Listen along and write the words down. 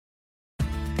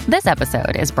This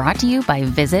episode is brought to you by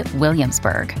Visit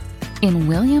Williamsburg. In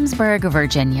Williamsburg,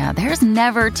 Virginia, there's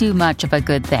never too much of a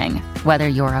good thing. Whether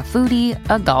you're a foodie,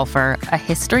 a golfer, a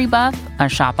history buff, a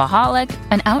shopaholic,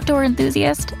 an outdoor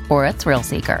enthusiast, or a thrill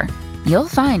seeker, you'll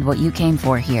find what you came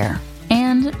for here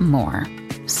and more.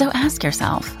 So ask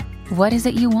yourself, what is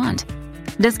it you want?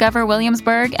 Discover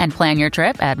Williamsburg and plan your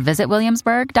trip at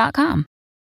visitwilliamsburg.com.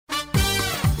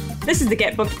 This is the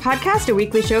Get Booked podcast, a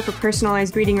weekly show for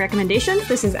personalized reading recommendations.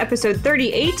 This is episode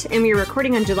 38, and we are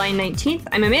recording on July 19th.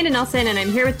 I'm Amanda Nelson, and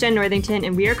I'm here with Jen Northington,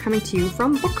 and we are coming to you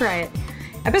from Book Riot.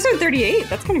 Episode 38,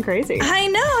 that's kind of crazy. I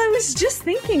know, I was just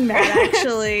thinking that,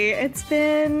 actually. It's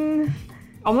been...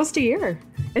 almost a year.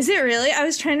 Is it really? I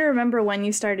was trying to remember when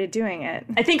you started doing it.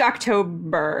 I think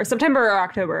September or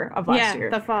October of last year.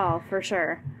 Yeah, the fall, for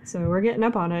sure. So we're getting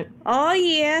up on it. Oh,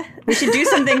 yeah. We should do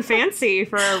something fancy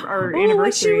for our anniversary.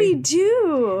 What should we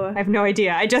do? I have no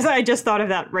idea. I just thought of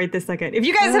that right this second. If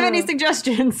you guys have any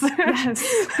suggestions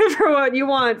for what you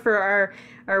want for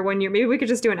our 1 year, maybe we could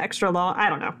just do an extra long, I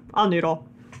don't know. I'll noodle.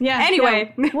 Yeah.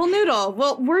 Anyway. Yeah, we'll noodle.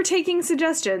 Well, we're taking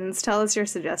suggestions. Tell us your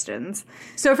suggestions.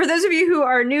 So for those of you who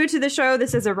are new to the show,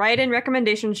 this is a write-in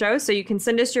recommendation show. So you can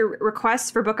send us your requests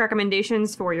for book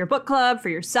recommendations for your book club, for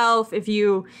yourself, if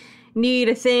you need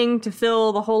a thing to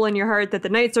fill the hole in your heart that the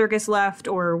Night Circus left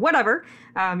or whatever.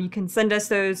 You can send us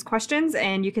those questions,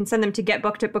 and you can send them to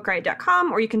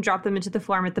getbooked@bookriot.com, or you can drop them into the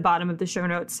form at the bottom of the show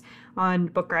notes on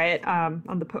Book Riot, on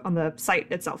the site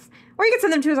itself. Or you can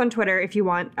send them to us on Twitter if you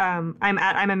want. I'm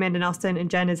Amanda Nelson, and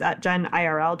Jen is at Jen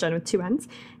IRL, Jen with 2 N's,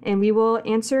 and we will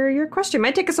answer your question.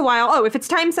 Might take us a while. Oh, if it's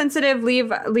time sensitive, leave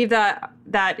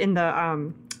that in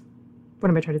the what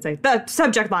am I trying to say? The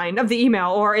subject line of the email,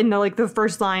 or in the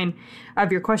first line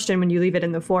of your question when you leave it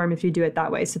in the form, if you do it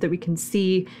that way, so that we can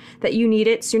see that you need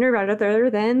it sooner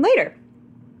rather than later.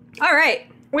 All right.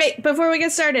 Wait, before we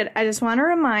get started, I just want to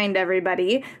remind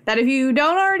everybody that if you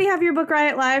don't already have your Book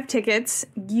Riot Live tickets,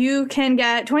 you can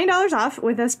get $20 off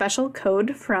with a special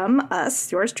code from us,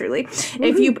 yours truly. Mm-hmm.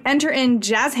 If you enter in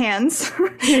Jazz Hands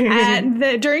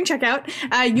during checkout,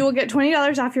 you will get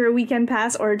 $20 off your weekend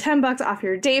pass or $10 off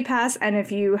your day pass. And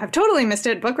if you have totally missed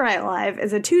it, Book Riot Live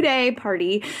is a 2-day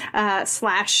party /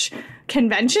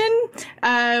 convention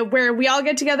where we all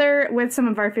get together with some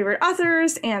of our favorite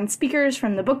authors and speakers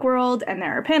from the book world, and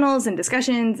there are panels and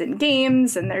discussions and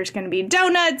games, and there's going to be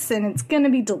donuts, and it's going to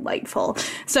be delightful.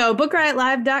 So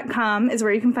bookriotlive.com is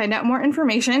where you can find out more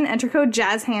information. Enter code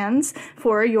JazzHands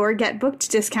for your Get Booked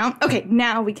discount. Okay,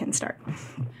 now we can start.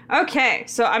 Okay,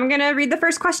 so I'm going to read the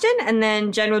first question, and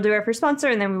then Jen will do our first sponsor,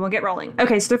 and then we will get rolling.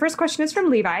 Okay, so the first question is from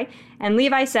Levi, and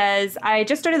Levi says, I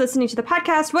just started listening to the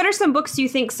podcast. What are some books you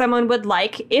think someone would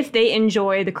like if they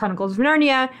enjoy The Chronicles of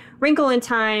Narnia, Wrinkle in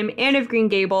Time, Anne of Green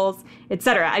Gables,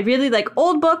 etc.? I really like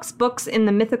old books in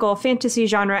the mythical fantasy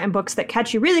genre, and books that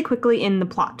catch you really quickly in the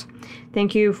plot.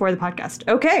 Thank you for the podcast.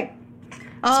 Okay.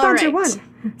 Sponsor one.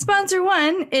 Sponsor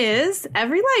one is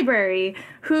Every Library,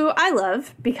 who I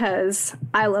love because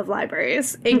I love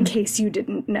libraries, in case you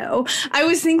didn't know. I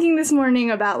was thinking this morning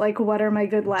about, what are my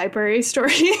good library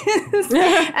stories?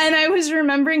 And I was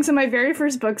remembering, so my very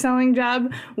first book selling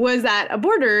job was at a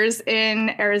Borders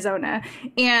in Arizona.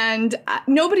 And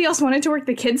nobody else wanted to work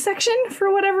the kids section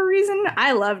for whatever reason.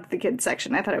 I loved the kids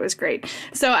section. I thought it was great.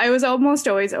 So I was almost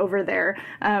always over there.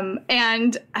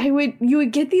 And you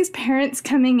would get these parents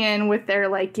coming in with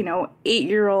their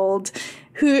 8-year-old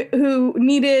who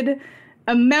needed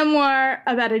a memoir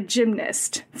about a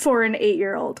gymnast for an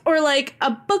 8-year-old, or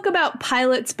a book about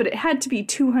pilots, but it had to be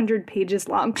 200 pages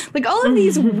long. All of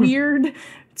these weird,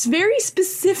 it's very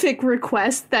specific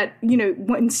requests that,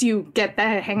 once you get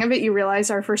the hang of it, you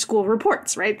realize are for school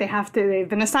reports, right? They've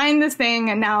been assigned this thing,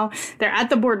 and now they're at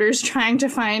the Borders trying to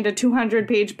find a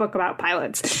 200-page book about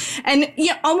pilots. And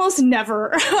almost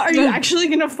never are you actually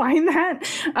going to find that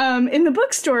in the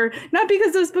bookstore. Not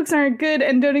because those books aren't good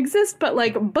and don't exist, but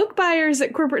book buyers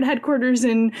at corporate headquarters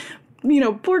in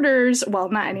Borders, well,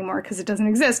 not anymore because it doesn't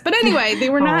exist. But anyway, they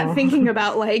were not thinking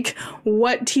about,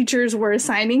 what teachers were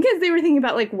assigning kids. They were thinking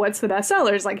about, what's the best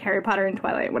sellers, like Harry Potter and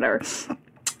Twilight, whatever.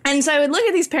 And so I would look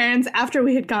at these parents after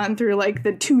we had gone through,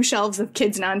 the 2 shelves of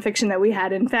kids nonfiction that we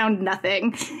had and found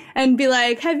nothing, and be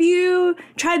like, have you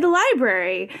tried the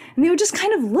library? And they would just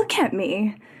kind of look at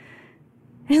me.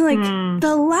 And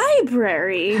the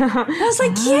library. I was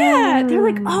like, yeah. They're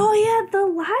like, oh, yeah, the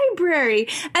library.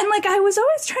 And, I was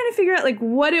always trying to figure out,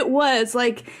 what it was.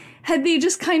 had they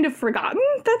just kind of forgotten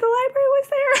that the library was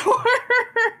there?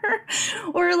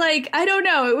 Or like, I don't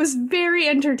know. It was very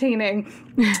entertaining.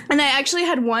 And I actually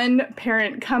had one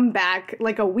parent come back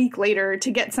like a week later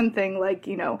to get something like,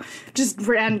 you know, just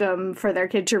random for their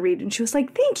kid to read. And she was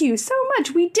like, thank you so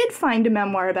much. We did find a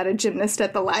memoir about a gymnast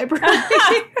at the library. And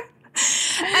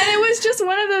it was just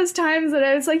one of those times that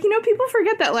I was like, you know, people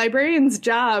forget that librarians'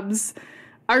 jobs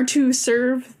are to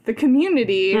serve the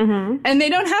community, and they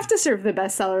don't have to serve the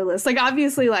bestseller list. Like,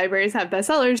 obviously libraries have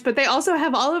bestsellers, but they also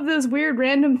have all of those weird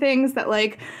random things that,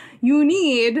 like, you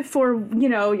need for, you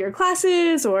know, your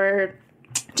classes or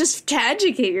just to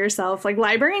educate yourself. Like,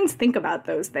 librarians think about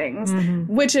those things,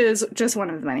 which is just one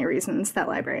of the many reasons that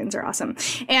librarians are awesome.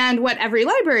 And what Every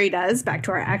Library does, back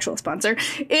to our actual sponsor,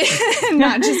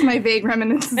 not just my vague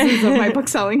reminiscences of my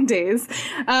book-selling days,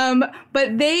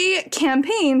 but they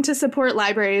campaign to support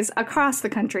libraries across the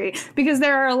country, because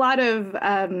there are a lot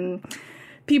of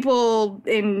people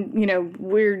in, you know,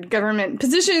 weird government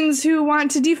positions who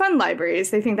want to defund libraries.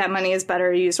 They think that money is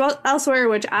better used elsewhere,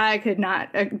 which I could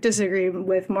not disagree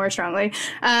with more strongly.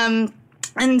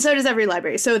 And so does Every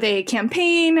Library. So they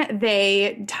campaign,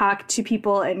 they talk to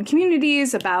people in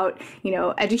communities about, you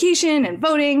know, education and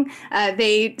voting.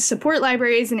 They support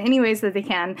libraries in any ways that they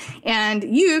can, and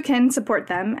you can support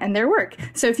them and their work.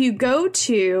 So if you go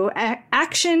to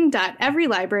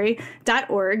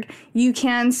action.everylibrary.org, you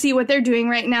can see what they're doing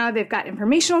right now. They've got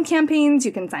informational campaigns,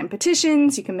 you can sign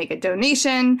petitions, you can make a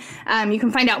donation, you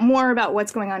can find out more about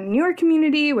what's going on in your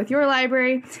community with your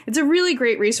library. It's a really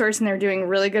great resource, and they're doing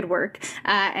really good work.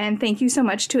 And thank you so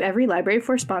much to Every Library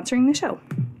for sponsoring the show.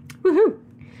 Woohoo!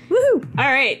 Woohoo! All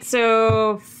right,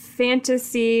 so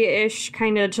fantasy-ish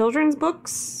kind of children's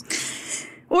books?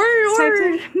 Or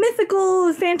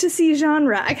mythical fantasy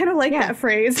genre. I kind of like that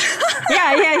phrase.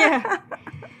 Yeah.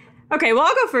 Okay, well,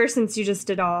 I'll go first since you just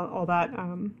did all that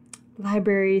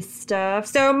library stuff.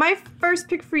 So my first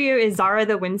pick for you is Zara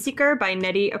the Windseeker by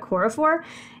Nnedi Okorafor.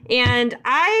 And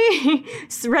I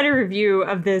read a review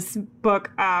of this book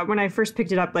when I first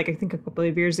picked it up, like I think a couple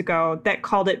of years ago, that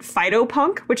called it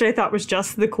phytopunk, which I thought was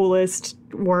just the coolest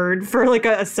word for like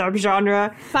a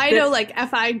subgenre. Phyto, like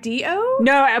F-I-D-O?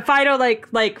 No, phyto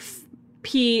like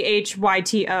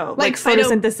P-H-Y-T-O, like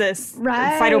photosynthesis,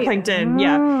 right. Phytoplankton,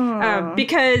 yeah.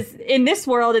 Because in this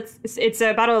world, it's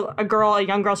about a girl, a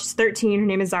young girl. She's 13. Her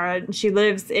name is Zara, and she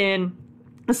lives in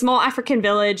a small African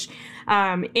village.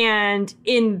 And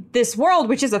in this world,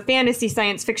 which is a fantasy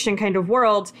science fiction kind of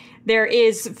world, there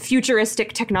is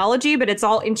futuristic technology, but it's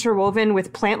all interwoven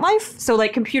with plant life. So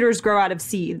like computers grow out of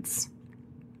seeds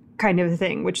kind of a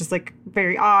thing, which is like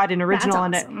very odd and original.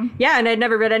 That's awesome. And I'd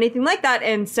never read anything like that.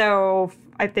 And so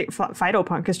I think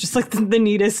phytopunk is just like the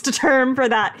neatest term for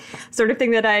that sort of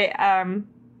thing that I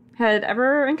had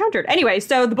ever encountered. Anyway,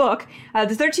 so the book,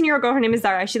 the 13-year-old girl, her name is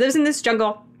Zara. She lives in this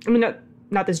jungle. I mean,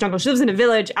 not this jungle. She lives in a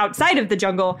village outside of the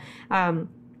jungle.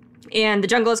 And the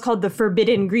jungle is called the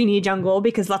Forbidden Greeny Jungle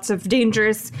because lots of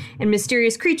dangerous and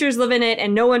mysterious creatures live in it,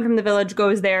 and no one from the village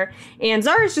goes there. And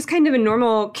Zara's just kind of a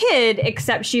normal kid,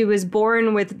 except she was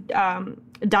born with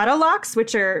dada locks,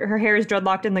 which are, her hair is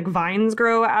dreadlocked and like vines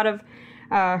grow out of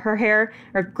her hair,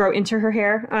 or grow into her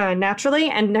hair naturally.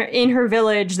 And in her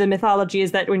village, the mythology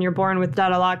is that when you're born with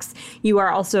dada locks, you are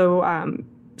also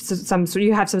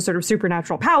you have some sort of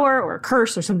supernatural power or a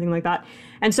curse or something like that.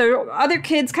 And so other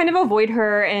kids kind of avoid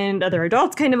her, and other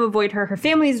adults kind of avoid her. Her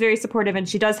family is very supportive, and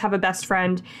she does have a best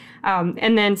friend.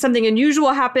 And then something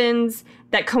unusual happens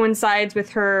that coincides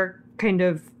with her kind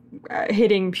of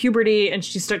hitting puberty, and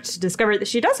she starts to discover that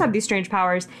she does have these strange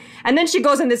powers. And then she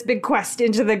goes on this big quest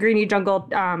into the Greeny Jungle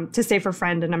to save her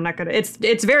friend. And I'm not gonna.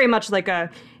 It's very much like a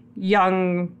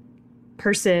young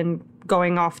person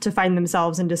going off to find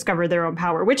themselves and discover their own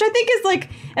power, which I think is like,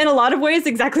 in a lot of ways,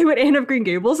 exactly what Anne of Green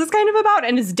Gables is kind of about,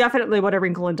 and is definitely what A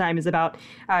Wrinkle in Time is about.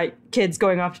 Kids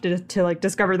going off to like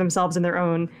discover themselves and their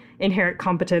own inherent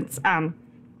competence.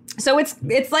 So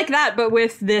it's like that, but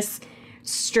with this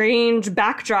strange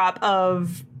backdrop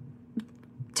of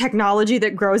technology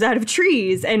that grows out of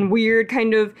trees and weird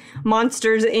kind of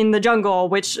monsters in the jungle,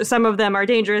 which some of them are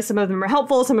dangerous, some of them are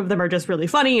helpful, some of them are just really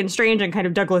funny and strange and kind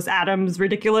of Douglas Adams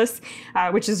ridiculous,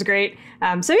 which is great.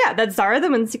 So yeah, that's Zara the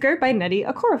Windseeker by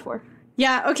Nnedi Okorafor.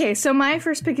 Yeah, okay, so my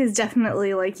first pick is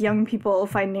definitely like young people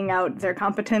finding out their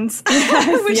competence,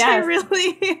 which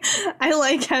I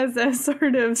like as a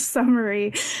sort of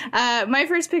summary. My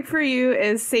first pick for you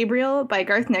is Sabriel by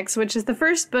Garth Nix, which is the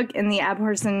first book in the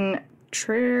Abhorsen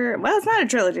well, it's not a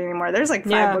trilogy anymore. There's like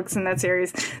 5 books in that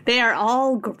series. They are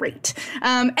all great.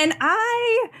 And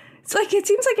I it's like, it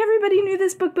seems like everybody knew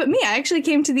this book but me. I actually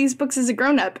came to these books as a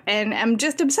grown-up and am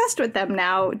just obsessed with them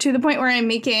now, to the point where I'm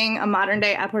making a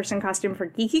modern-day Abhorsen costume for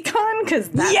GeekyCon, because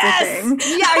that's a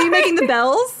thing. Yeah, are you making the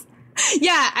bells?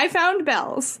 Yeah, I found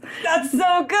bells. That's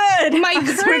so good. My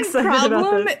current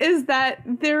problem is that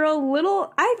they're a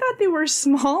little, I thought they were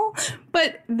small,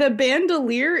 but the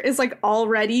bandolier is like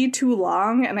already too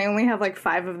long and I only have like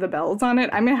 5 of the bells on it.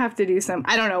 I'm going to have to do some,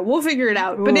 I don't know, we'll figure it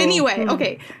out. Ooh. But anyway,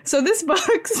 okay, so this book,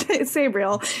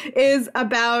 Sabriel, is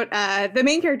about, the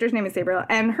main character's name is Sabriel,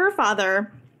 and her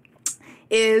father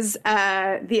is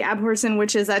the Abhorsen,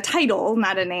 which is a title,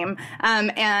 not a name.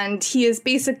 And he is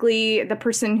basically the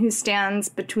person who stands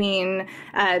between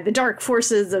the dark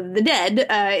forces of the dead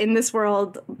in this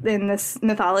world, in this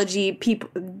mythology. People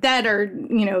that are,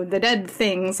 the dead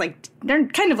things, like they're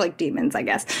kind of like demons, I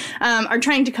guess, are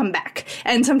trying to come back.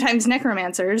 And sometimes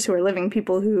necromancers, who are living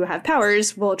people who have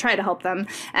powers, will try to help them.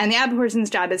 And the Abhorsen's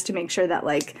job is to make sure that,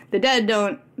 like, the dead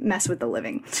don't mess with the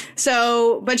living.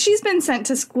 So, but she's been sent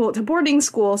to school, to boarding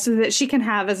school, so that she can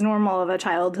have as normal of a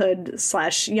childhood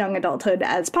 / young adulthood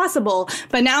as possible.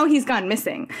 But now he's gone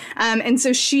missing. And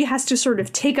so she has to sort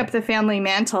of take up the family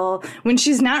mantle when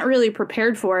she's not really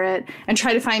prepared for it and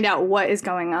try to find out what is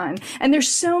going on. And there's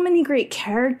so many great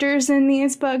characters in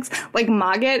these books. Like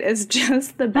Mogget is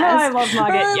just the best. Oh, I love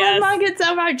Mogget, yes. I love Mogget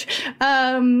so much.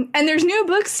 And there's new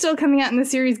books still coming out in the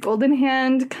series. Golden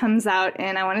Hand comes out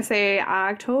in, I want to say,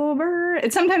 October.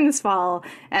 It's sometime this fall,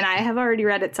 and I have already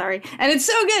read it, sorry. And it's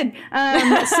so good.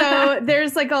 So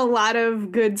there's like a lot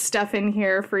of good stuff in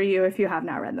here for you if you have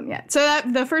not read them yet. So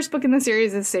the first book in the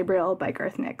series is Sabriel by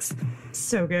Garth Nix.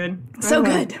 So good. So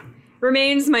good.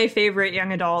 Remains my favorite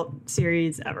young adult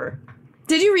series ever.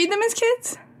 Did you read them as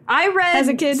kids? I read as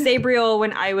a kid? Sabriel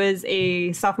when I was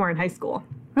a sophomore in high school.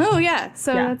 Oh, yeah.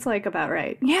 So that's like about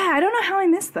right. Yeah, I don't know how I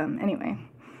missed them. Anyway.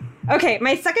 Okay,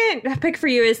 my second pick for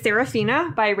you is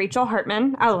Serafina by Rachel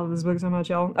Hartman. I love this book so much,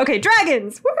 y'all. Okay,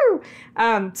 dragons! Woo!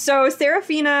 So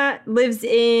Serafina lives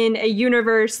in a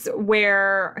universe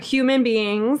where human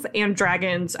beings and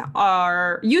dragons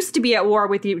used to be at war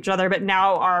with each other, but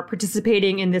now are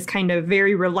participating in this kind of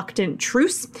very reluctant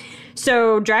truce.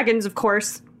 So dragons, of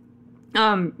course,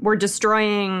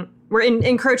 were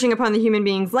encroaching upon the human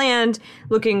beings' land,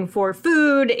 looking for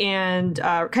food, and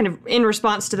kind of in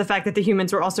response to the fact that the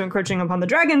humans were also encroaching upon the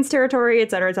dragons' territory,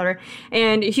 et cetera, et cetera.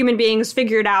 And human beings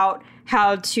figured out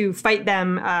how to fight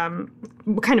them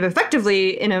kind of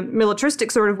effectively in a militaristic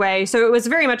sort of way. So it was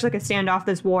very much like a standoff,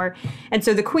 this war. And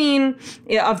so the queen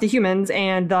of the humans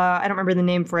and I don't remember the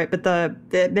name for it, but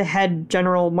the head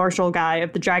general marshal guy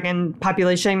of the dragon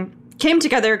population came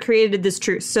together, created this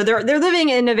truce. So they're living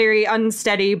in a very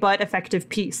unsteady but effective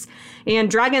peace. And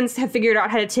dragons have figured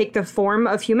out how to take the form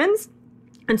of humans.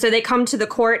 And so they come to the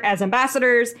court as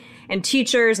ambassadors and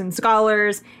teachers and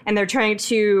scholars, and they're trying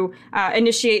to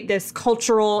initiate this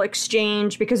cultural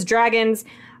exchange because dragons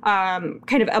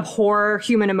kind of abhor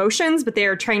human emotions, but they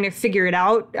are trying to figure it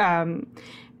out.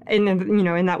 In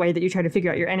that way that you try to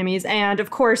figure out your enemies. And of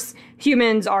course,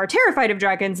 humans are terrified of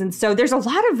dragons. And so there's a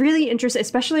lot of really interesting,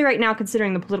 especially right now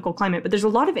considering the political climate, but there's a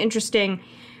lot of interesting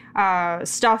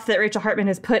stuff that Rachel Hartman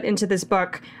has put into this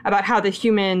book about how the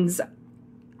humans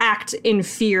act in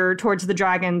fear towards the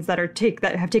dragons that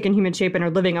have taken human shape and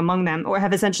are living among them, or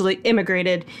have essentially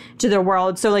immigrated to their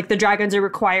world. So like the dragons are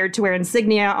required to wear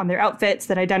insignia on their outfits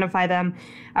that identify them.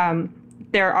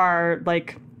 There are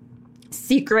like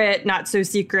secret, not so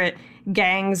secret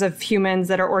gangs of humans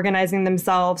that are organizing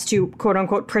themselves to quote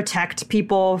unquote protect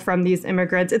people from these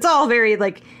immigrants. It's all very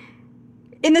like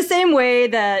in the same way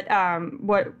that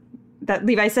that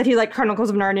Levi said he liked Chronicles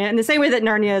of Narnia, in the same way that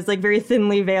Narnia is like very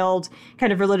thinly veiled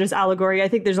kind of religious allegory. I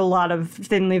think there's a lot of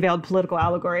thinly veiled political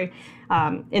allegory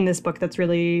in this book that's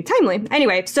really timely.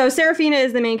 Anyway, so Serafina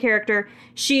is the main character.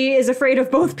 She is afraid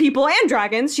of both people and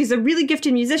dragons. She's a really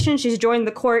gifted musician. She's joined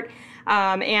the court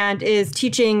and is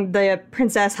teaching the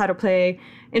princess how to play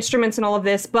instruments and all of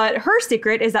this. But her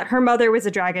secret is that her mother was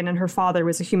a dragon and her father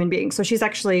was a human being. So she's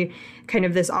actually kind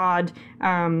of this odd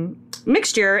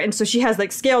mixture. And so she has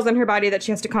like scales on her body that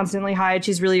she has to constantly hide.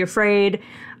 She's really afraid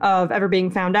of ever being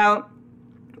found out.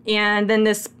 And then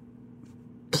this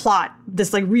plot,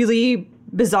 this like really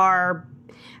bizarre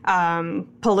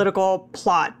political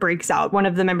plot breaks out. One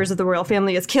of the members of the royal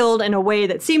family is killed in a way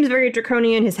that seems very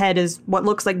draconian. His head is what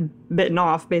looks like bitten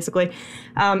off, basically.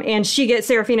 And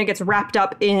Serafina gets wrapped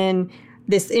up in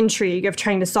this intrigue of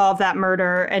trying to solve that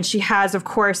murder. And she has, of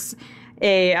course,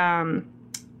 a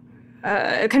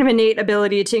kind of innate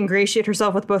ability to ingratiate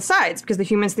herself with both sides, because the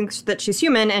humans think that she's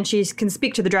human and she can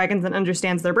speak to the dragons and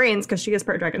understands their brains because she is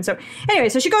part dragon. So anyway,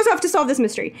 so she goes off to solve this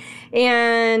mystery.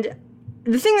 And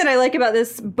the thing that I like about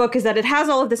this book is that it has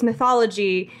all of this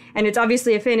mythology, and it's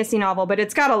obviously a fantasy novel, but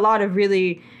it's got a lot of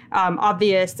really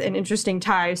obvious and interesting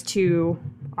ties to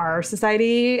our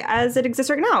society as it exists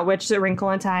right now, which A Wrinkle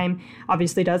in Time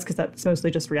obviously does, because that's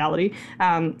mostly just reality,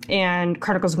 and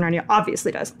Chronicles of Narnia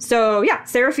obviously does. So yeah,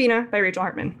 Serafina by Rachel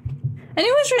Hartman. And it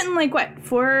was written, like, what,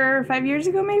 4 or 5 years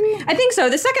ago, maybe? I think so.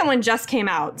 The second one just came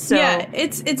out, so... Yeah,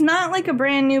 it's not, like, a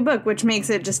brand new book, which makes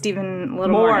it just even a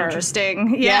little more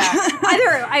interesting. Yeah.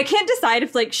 Either, I can't decide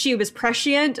if, like, she was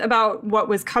prescient about what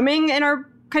was coming in our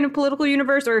kind of political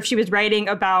universe, or if she was writing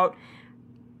about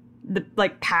the,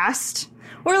 like, past...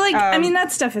 Or, like, I mean,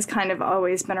 that stuff has kind of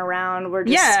always been around. We're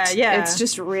just, yeah. It's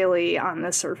just really on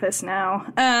the surface now.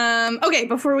 Okay,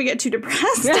 before we get too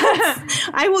depressed,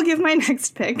 I will give my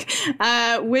next pick,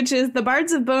 which is The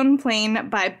Bards of Bone Plain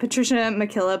by Patricia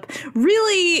McKillop.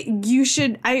 Really, you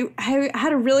should, I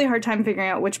had a really hard time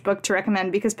figuring out which book to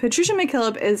recommend, because Patricia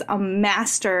McKillop is a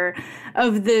master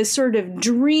of this sort of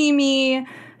dreamy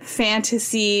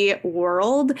fantasy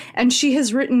world, and she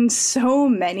has written so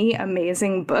many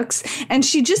amazing books, and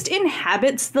she just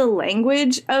inhabits the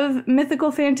language of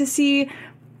mythical fantasy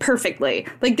perfectly.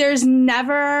 Like, there's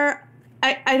never,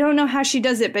 I don't know how she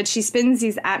does it, but she spins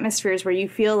these atmospheres where you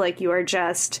feel like you are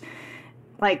just,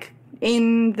 like,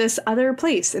 in this other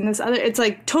place, it's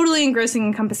like totally engrossing,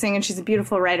 encompassing, and she's a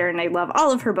beautiful writer, and I love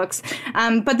all of her books.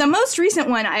 But the most recent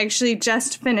one I actually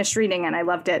just finished reading, and I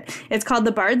loved it. It's called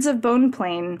The Bards of Bone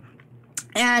Plain,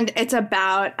 and it's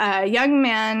about a young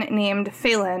man named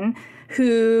Phelan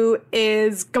who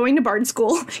is going to Bard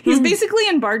school. He's basically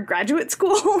in Bard graduate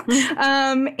school.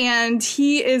 And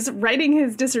he is writing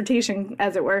his dissertation,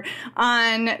 as it were,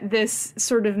 on this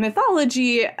sort of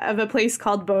mythology of a place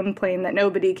called Bone Plain that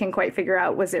nobody can quite figure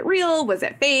out. Was it real? Was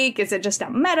it fake? Is it just a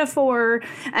metaphor?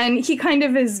 And he kind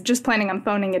of is just planning on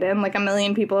phoning it in. Like, a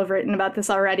million people have written about this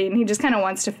already, and he just kind of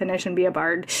wants to finish and be a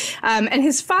bard. And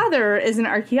his father is an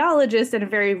archaeologist and a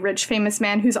very rich, famous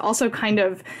man who's also kind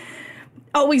of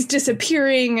always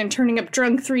disappearing and turning up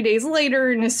drunk 3 days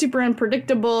later and is super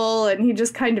unpredictable, and he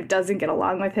just kind of doesn't get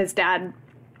along with his dad.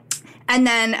 And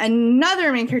then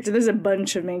another main character, there's a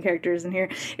bunch of main characters in here,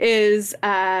 is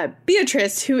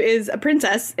Beatrice, who is a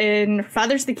princess in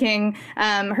Father's the King.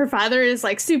 Her father is,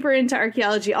 like, super into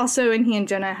archaeology also, and he and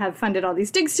Jonah have funded all these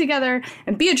digs together.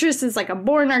 And Beatrice is, like, a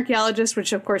born archaeologist,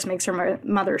 which, of course, makes her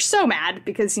mother so mad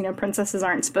because, you know, princesses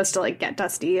aren't supposed to, like, get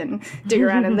dusty and dig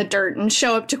around in the dirt and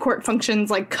show up to court functions,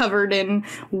 like, covered in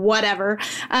whatever.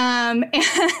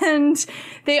 And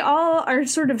they all are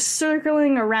sort of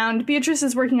circling around. Beatrice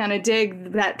is working on a dig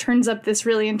that turns up this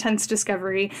really intense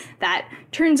discovery that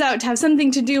turns out to have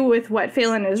something to do with what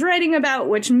Phelan is writing about,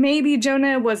 which maybe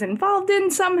Jonah was involved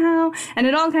in somehow, and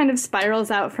it all kind of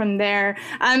spirals out from there.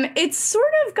 It's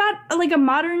sort of got, like, a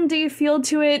modern day feel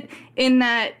to it in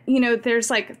that, you know, there's,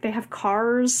 like, they have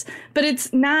cars, but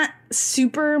it's not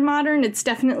super modern. It's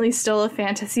definitely still a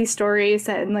fantasy story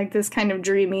set in, like, this kind of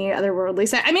dreamy, otherworldly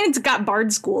set. I mean, it's got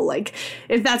Bard School. Like,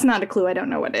 if that's not a clue, I don't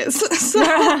know what is. So,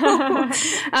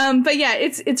 but yeah,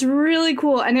 it's really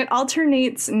cool, and it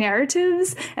alternates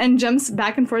narratives and jumps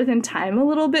back and forth in time a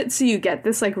little bit, so you get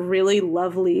this, like, really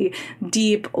lovely,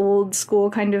 deep, old school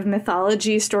kind of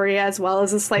mythology story, as well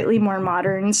as a slightly more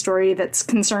modern story that's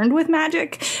concerned with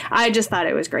magic. I just thought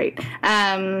it was great.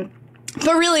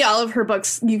 But really, all of her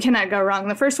books, you cannot go wrong.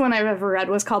 The first one I've ever read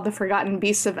was called The Forgotten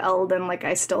Beasts of Eld, and, like,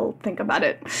 I still think about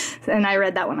it. And I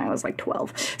read that when I was, like,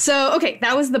 12. So, okay,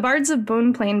 that was The Bards of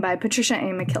Bone Plain by Patricia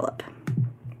A. McKillop.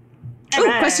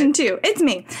 Oh, question 2. It's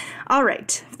me. All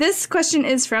right. This question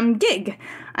is from Gig.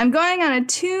 I'm going on a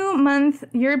 2-month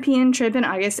European trip in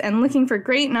August and looking for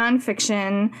great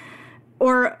nonfiction,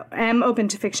 or am open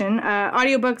to fiction,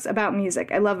 audiobooks about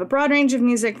music. I love a broad range of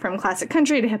music, from classic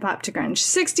country to hip-hop to grunge,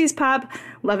 60s pop,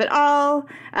 love it all.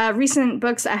 Recent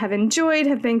books I have enjoyed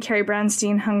have been Carrie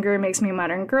Brownstein, Hunger Makes Me a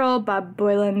Modern Girl, Bob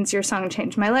Boylan's Your Song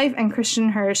Changed My Life, and Kristen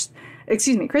Hirsch,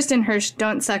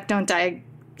 Don't Suck, Don't Die,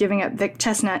 Giving Up Vic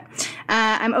Chestnut.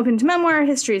 I'm open to memoir,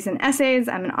 histories, and essays.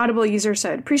 I'm an Audible user,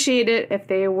 so I'd appreciate it if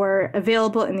they were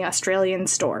available in the Australian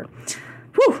store.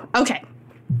 Whew, okay.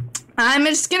 I'm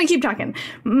just going to keep talking.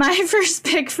 My first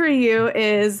pick for you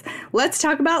is Let's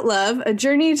Talk About Love, A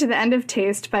Journey to the End of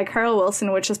Taste by Carl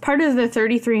Wilson, which is part of the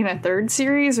 33 1/3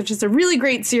 series, which is a really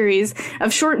great series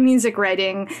of short music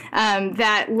writing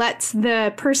that lets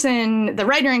the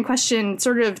writer in question,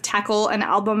 sort of tackle an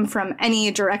album from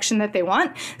any direction that they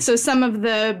want. So some of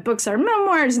the books are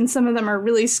memoirs, and some of them are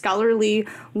really scholarly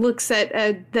looks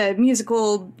at the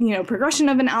musical, you know, progression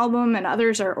of an album, and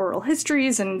others are oral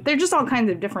histories, and they're just all kinds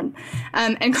of different.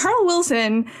 And Carl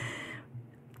Wilson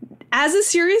as a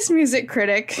serious music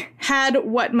critic, had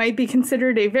what might be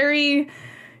considered a very,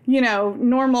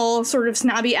 normal sort of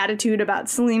snobby attitude about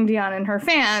Celine Dion and her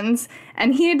fans.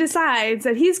 And he decides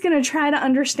that he's going to try to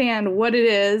understand what it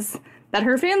is that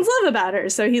her fans love about her.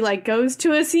 So he goes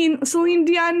to a Celine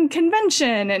Dion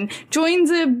convention and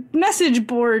joins a message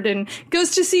board and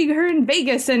goes to see her in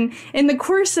Vegas. And in the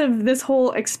course of this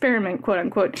whole experiment, quote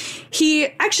unquote, he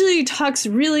actually talks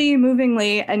really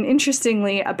movingly and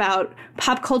interestingly about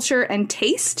pop culture and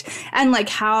taste and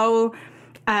how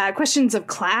questions of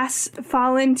class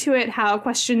fall into it, how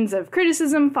questions of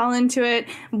criticism fall into it,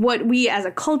 what we as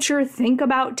a culture think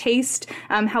about taste,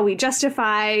 how we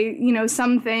justify,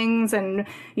 some things and,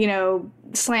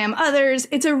 slam others.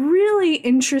 It's a really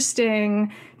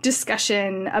interesting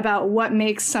discussion about what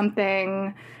makes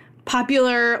something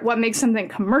popular, what makes something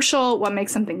commercial, what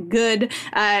makes something good.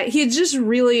 He just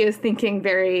really is thinking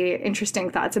very interesting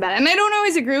thoughts about it. And I don't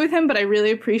always agree with him, but I really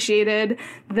appreciated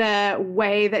the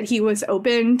way that he was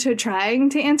open to trying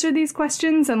to answer these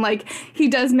questions. And he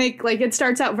does make, it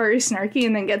starts out very snarky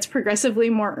and then gets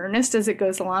progressively more earnest as it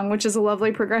goes along, which is a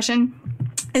lovely progression.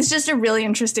 It's just a really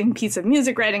interesting piece of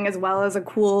music writing, as well as a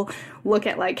cool look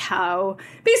at how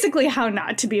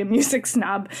not to be a music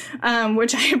snob,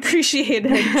 which I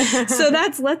appreciated. So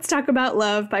Let's Talk About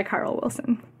Love by Carl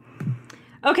Wilson.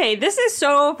 Okay, this is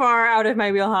so far out of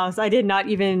my wheelhouse. I did not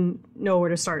even know where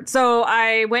to start. So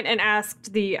I went and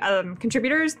asked the other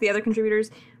contributors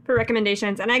for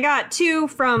recommendations, and I got 2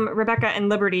 from Rebecca and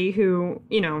Liberty, who,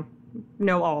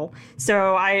 know all.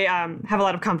 So I have a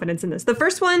lot of confidence in this. The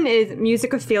first one is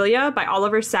Musicophilia by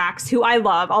Oliver Sacks, who I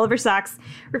love. Oliver Sacks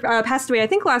passed away, I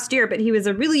think, last year, but he was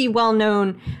a really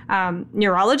well-known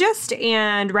neurologist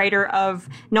and writer of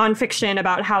nonfiction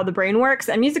about how the brain works.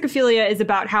 And Musicophilia is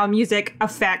about how music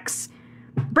affects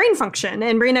brain function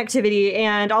and brain activity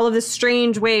and all of the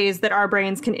strange ways that our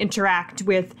brains can interact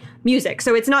with music.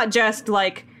 So it's not just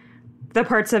the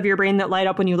parts of your brain that light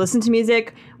up when you listen to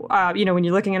music, when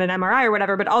you're looking at an MRI or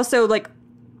whatever, but also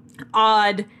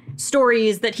odd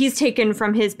stories that he's taken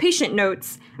from his patient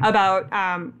notes about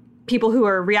people who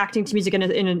are reacting to music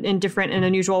in different and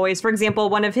unusual ways. For example,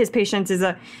 one of his patients is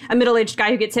a middle-aged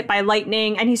guy who gets hit by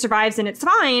lightning and he survives and it's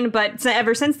fine. But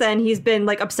ever since then, he's been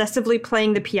obsessively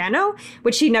playing the piano,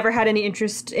 which he never had any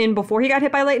interest in before he got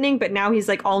hit by lightning. But now he's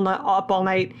up all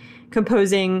night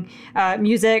composing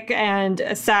music, and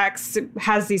Sacks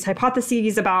has these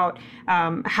hypotheses about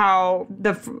how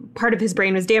the part of his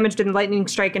brain was damaged in the lightning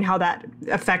strike and how that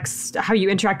affects how you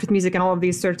interact with music and all of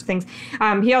these sorts of things.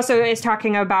 He also is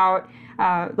talking about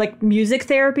music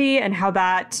therapy and how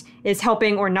that is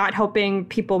helping or not helping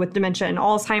people with dementia and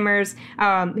Alzheimer's.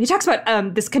 He talks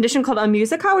about this condition called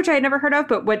amusica, which I had never heard of,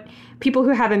 but what people who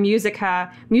have amusica,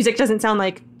 music doesn't sound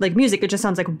like music, it just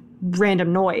sounds like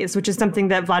random noise, which is something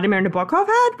that Vladimir Nabokov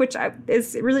had, which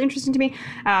is really interesting to me.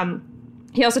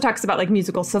 He also talks about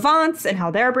musical savants and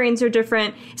how their brains are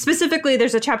different. Specifically,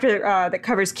 there's a chapter that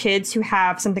covers kids who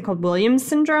have something called Williams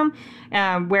syndrome,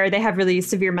 where they have really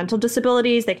severe mental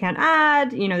disabilities. They can't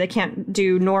add, they can't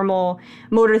do normal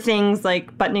motor things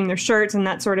like buttoning their shirts and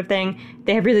that sort of thing.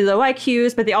 They have really low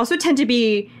IQs, but they also tend to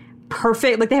be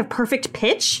perfect, they have perfect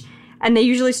pitch. And they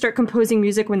usually start composing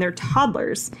music when they're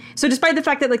toddlers. So despite the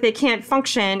fact that they can't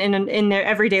function in their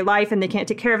everyday life and they can't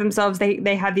take care of themselves,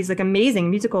 they have these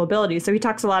amazing musical abilities. So he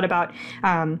talks a lot about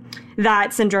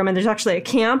that syndrome. And there's actually a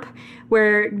camp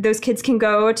where those kids can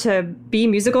go to be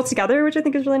musical together, which I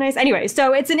think is really nice. Anyway,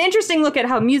 so it's an interesting look at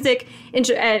how music,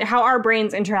 how our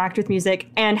brains interact with music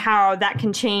and how that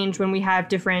can change when we have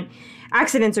different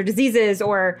accidents or diseases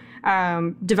or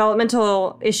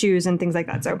developmental issues and things like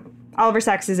that. So Oliver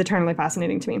Sacks is eternally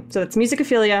fascinating to me. So that's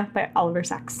Musicophilia by Oliver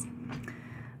Sacks.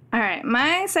 All right,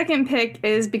 my second pick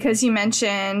is because you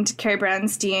mentioned Carrie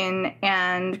Brownstein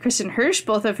and Kristen Hirsch,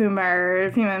 both of whom are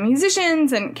female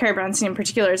musicians, and Carrie Brownstein in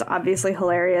particular is obviously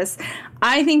hilarious.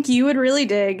 I think you would really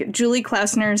dig Julie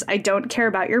Klausner's I Don't Care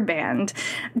About Your Band.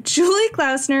 Julie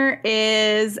Klausner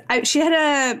she had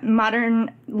a modern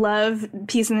love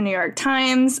piece in the New York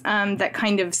Times that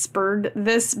kind of spurred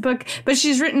this book, but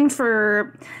she's written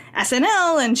for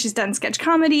SNL and she's done sketch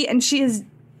comedy, and she is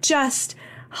just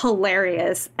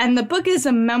hilarious. And the book is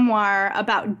a memoir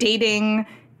about dating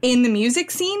in the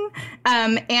music scene,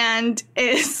 and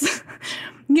is,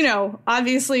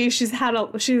 obviously she's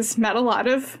met a lot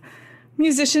of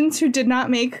musicians who did not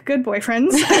make good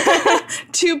boyfriends,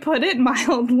 to put it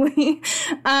mildly.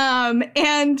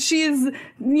 And she's,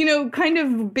 kind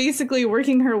of basically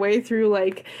working her way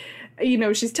through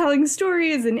she's telling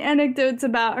stories and anecdotes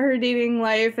about her dating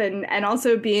life and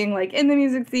also being in the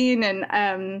music scene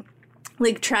and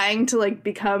trying to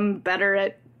become better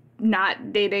at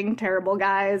not dating terrible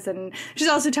guys. And she's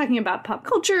also talking about pop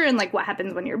culture and like what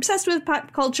happens when you're obsessed with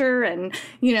pop culture and,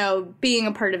 you know, being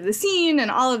a part of the scene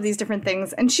and all of these different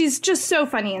things. And she's just so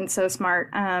funny and so smart.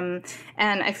 And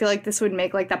I feel like this would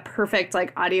make like the perfect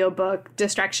like audiobook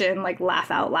distraction, like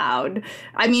laugh out loud.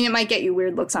 I mean, it might get you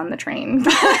weird looks on the train,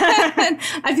 but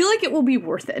I feel like it will be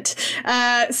worth it.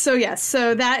 So yes,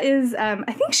 so that is,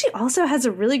 I think she also has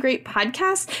a really great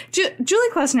podcast. Julie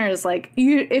Klausner is like,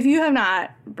 if you have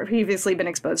not previously been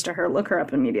exposed to her, look her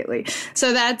up immediately.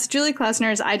 So that's Julie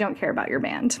Klausner's I Don't Care About Your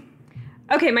Band.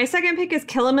 Okay, my second pick is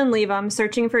Kill 'Em and Leave 'Em,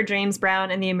 Searching for James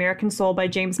Brown and the American Soul by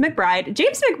James McBride.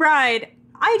 James McBride,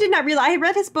 I did not realize, I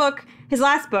read his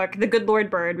last book, The Good Lord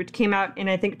Bird, which came out in,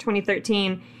 I think,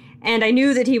 2013. And I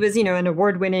knew that he was, you know, an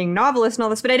award-winning novelist and all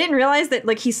this, but I didn't realize that,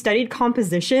 like, he studied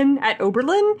composition at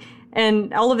Oberlin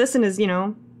and all of this in his, you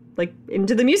know, like,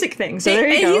 into the music thing. So there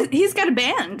you go. He's got a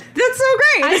band. That's so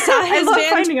great. I saw his I love band.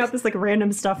 finding out this, like,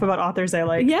 random stuff about authors I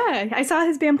like. Yeah, I saw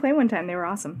his band play one time. They were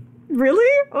awesome.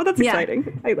 Really? Oh, that's Yeah.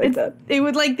 exciting. I like that. They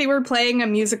would like they were playing a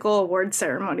musical award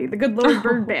ceremony. The Good Lord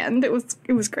Bird Band. It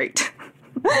was great.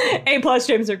 A+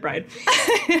 James McBride.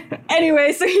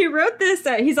 Anyway, so he wrote this.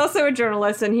 He's also a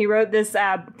journalist, and he wrote this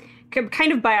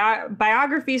kind of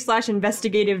biography /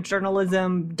 investigative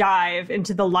journalism dive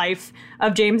into the life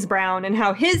of James Brown and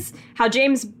how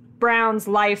James Brown's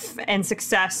life and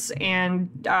success and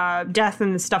death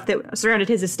and the stuff that surrounded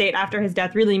his estate after his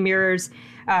death really mirrors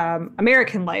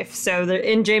American life. So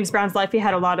in James Brown's life, he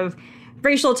had a lot of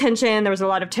racial tension. There was a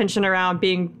lot of tension around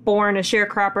being born a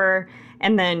sharecropper.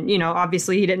 And then, you know,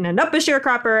 obviously he didn't end up a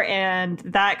sharecropper, and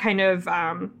that kind of,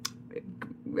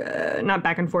 not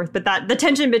back and forth, but the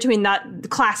tension between the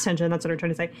class tension, that's what I'm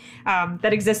trying to say,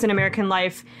 that exists in American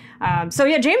life. So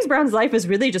yeah, James Brown's life is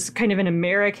really just kind of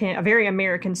a very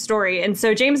American story. And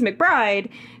so James McBride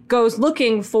goes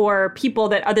looking for people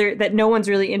that no one's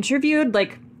really interviewed,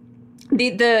 like,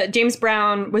 the James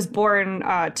Brown was born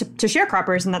to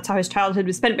sharecroppers, and that's how his childhood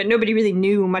was spent, but nobody really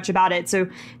knew much about it. So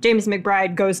James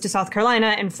McBride goes to South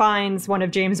Carolina and finds one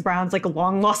of James Brown's like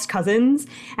long lost cousins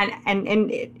and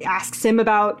it asks him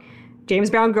about James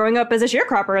Brown growing up as a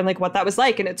sharecropper and like what that was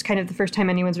like. And it's kind of the first time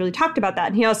anyone's really talked about that.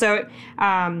 And he also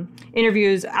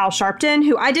interviews Al Sharpton,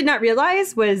 who I did not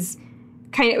realize was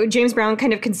James Brown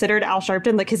kind of considered Al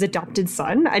Sharpton like his adopted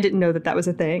son. I didn't know that was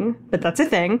a thing, but that's a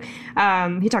thing.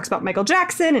 He talks about Michael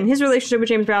Jackson and his relationship with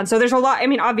James Brown. So there's a lot. I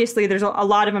mean, obviously, there's a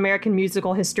lot of American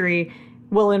musical history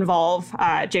will involve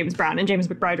James Brown, and James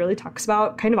McBride really talks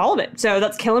about kind of all of it. So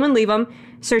that's Kill 'Em and Leave 'Em,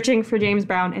 Searching for James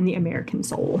Brown and the American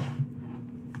Soul.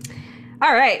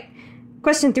 All right.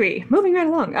 Question 3. Moving right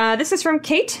along. This is from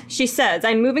Kate. She says,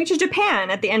 I'm moving to Japan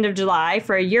at the end of July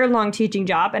for a year-long teaching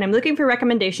job, and I'm looking for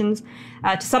recommendations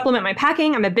to supplement my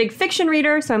packing. I'm a big fiction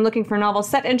reader, so I'm looking for novels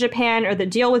set in Japan or that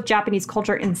deal with Japanese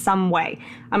culture in some way.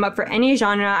 I'm up for any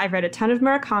genre. I've read a ton of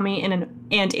Murakami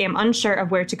and am unsure of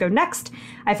where to go next.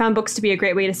 I found books to be a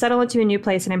great way to settle into a new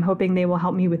place, and I'm hoping they will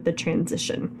help me with the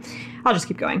transition. I'll just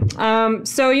keep going.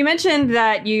 So you mentioned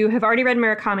that you have already read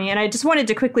Murakami, and I just wanted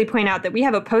to quickly point out that we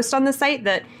have a post on the site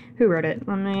that, who wrote it?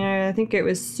 I think it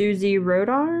was Susie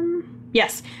Rodarm.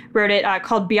 Yes, wrote it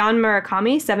called Beyond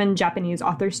Murakami, 7 Japanese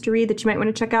authors to read that you might want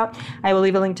to check out. I will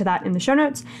leave a link to that in the show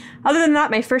notes. Other than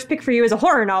that, my first pick for you is a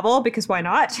horror novel, because why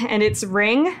not? And it's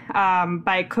Ring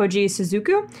by Koji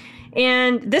Suzuki.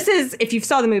 And this is, if you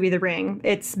saw the movie The Ring,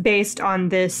 it's based on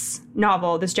this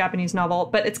novel, this Japanese novel,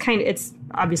 but it's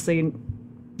obviously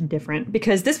different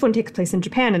because this one takes place in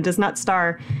Japan and does not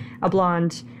star a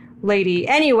blonde lady.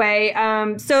 Anyway,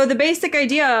 so the basic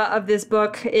idea of this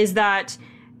book is that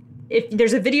if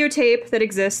there's a videotape that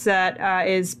exists that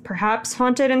is perhaps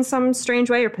haunted in some strange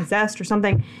way or possessed or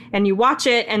something, and you watch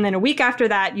it, and then a week after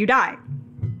that, you die.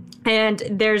 And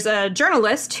there's a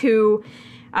journalist who,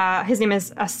 his name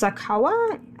is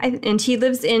Asakawa, and he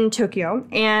lives in Tokyo,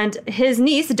 and his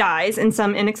niece dies in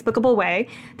some inexplicable way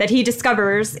that he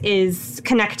discovers is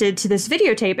connected to this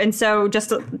videotape. And so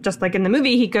just like in the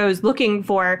movie, he goes looking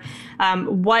for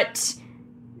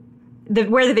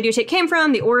where the videotape came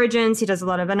from, the origins. He does a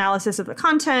lot of analysis of the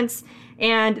contents.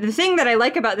 And the thing that I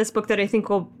like about this book that I think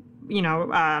will,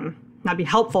 not be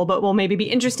helpful, but will maybe be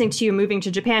interesting to you moving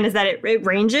to Japan is that it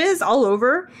ranges all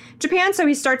over Japan. So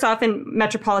he starts off in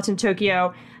metropolitan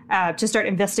Tokyo to start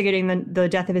investigating the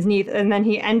death of his niece. And then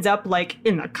he ends up like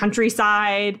in the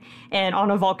countryside and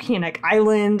on a volcanic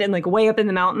island and like way up in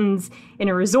the mountains in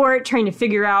a resort trying to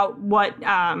figure out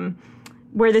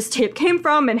where this tape came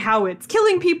from and how it's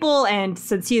killing people, and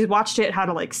since he's watched it, how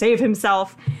to like save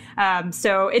himself.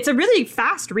 So it's a really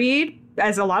fast read,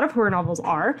 as a lot of horror novels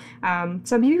are.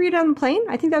 So maybe read it on the plane.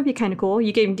 I think that would be kind of cool.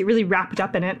 You can get really wrapped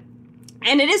up in it.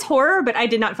 And it is horror, but I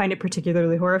did not find it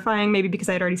particularly horrifying, maybe because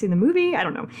I had already seen the movie. I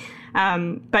don't know.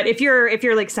 But if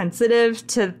you're like sensitive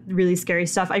to really scary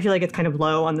stuff, I feel like it's kind of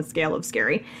low on the scale of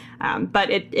scary. But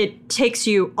it takes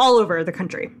you all over the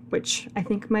country, which I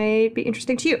think might be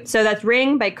interesting to you. So that's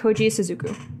Ring by Koji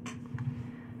Suzuki.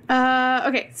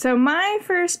 Okay, so my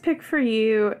first pick for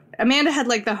you, Amanda had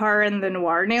like the horror and the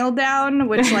noir nailed down,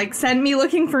 which like sent me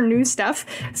looking for new stuff.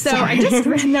 So Sorry. I just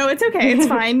no, it's okay, it's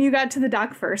fine. You got to the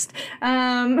doc first.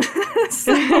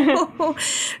 So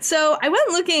I went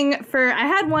looking for. I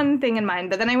had one thing in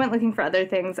mind, but then I went looking for other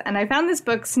things, and I found this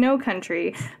book, Snow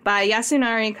Country, by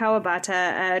Yasunari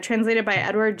Kawabata, translated by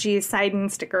Edward G.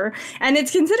 Seidensticker, and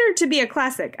it's considered to be a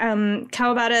classic.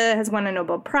 Kawabata has won a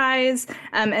Nobel Prize,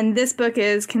 and this book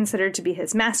is considered to be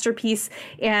his masterpiece,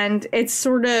 and it's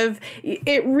sort of,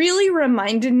 it really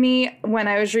reminded me when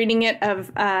I was reading it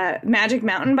of Magic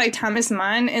Mountain by Thomas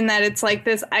Mann, in that it's like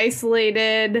this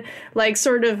isolated, like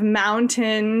sort of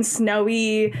mountain,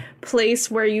 snowy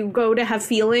place where you go to have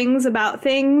feelings about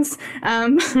things,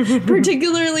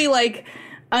 particularly like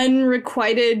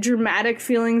unrequited dramatic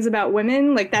feelings about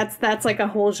women. Like that's like a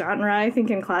whole genre, I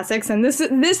think, in classics, and this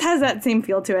has that same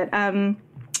feel to it.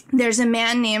 There's a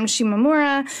man named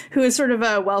Shimamura who is sort of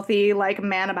a wealthy, like,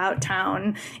 man about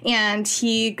town, and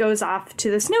he goes off to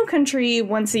the snow country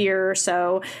once a year or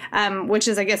so, which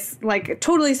is, I guess, like,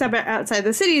 totally separate outside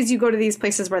the cities. You go to these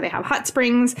places where they have hot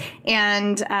springs,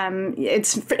 and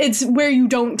it's where you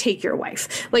don't take your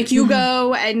wife. Like, you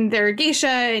go, and they're geisha,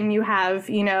 and you have,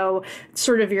 you know,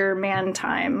 sort of your man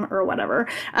time or whatever.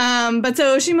 But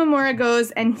so Shimamura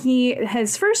goes, and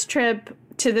his first trip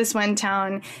to this one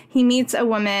town, he meets a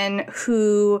woman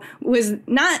who was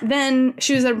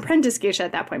she was an apprentice geisha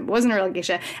at that point, but wasn't a real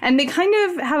geisha. And they kind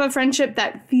of have a friendship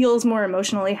that feels more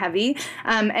emotionally heavy.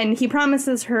 And he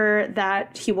promises her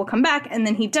that he will come back, and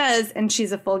then he does, and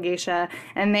she's a full geisha,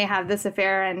 and they have this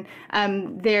affair,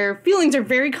 and their feelings are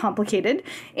very complicated.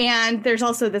 And there's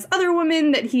also this other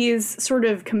woman that he's sort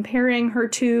of comparing her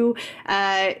to,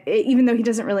 even though he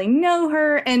doesn't really know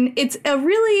her. And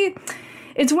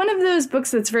it's one of those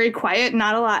books that's very quiet.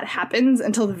 Not a lot happens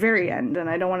until the very end, and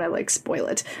I don't want to, like, spoil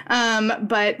it.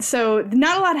 But so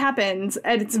not a lot happens,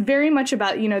 and it's very much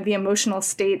about, you know, the emotional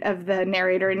state of the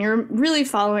narrator, and you're really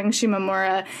following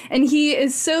Shimamura, and he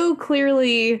is so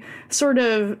clearly sort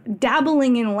of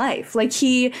dabbling in life. Like,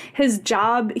 his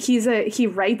job, he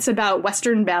writes about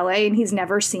Western ballet, and he's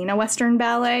never seen a Western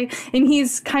ballet, and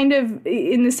he's kind of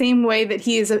in the same way that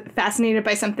he is fascinated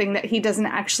by something that he doesn't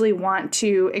actually want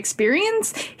to experience.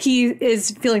 He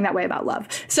is feeling that way about love.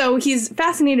 So he's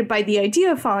fascinated by the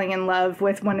idea of falling in love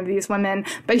with one of these women,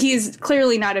 but he's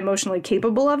clearly not emotionally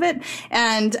capable of it.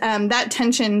 And that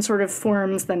tension sort of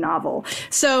forms the novel.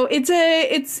 So it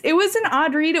was an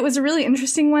odd read. It was a really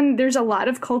interesting one. There's a lot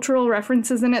of cultural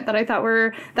references in it that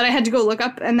I had to go look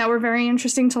up and that were very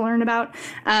interesting to learn about.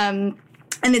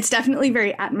 And it's definitely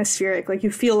very atmospheric. Like,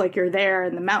 you feel like you're there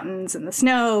in the mountains and the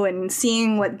snow and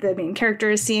seeing what the main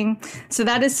character is seeing. So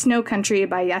that is Snow Country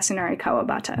by Yasunari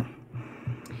Kawabata.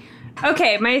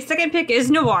 Okay, my second pick is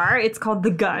noir. It's called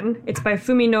The Gun. It's by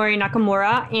Fuminori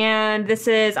Nakamura, and this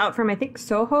is out from, I think,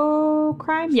 Soho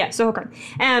Crime? Yeah, Soho Crime.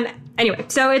 Anyway,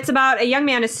 so it's about a young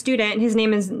man, a student. His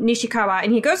name is Nishikawa,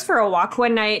 and he goes for a walk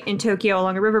one night in Tokyo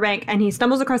along a riverbank, and he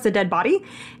stumbles across a dead body,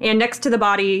 and next to the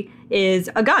body is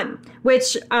a gun,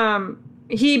 which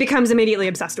he becomes immediately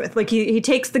obsessed with. Like, he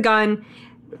takes the gun,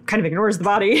 kind of ignores the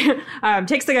body,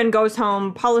 takes the gun, goes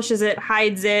home, polishes it,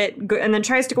 hides it, and then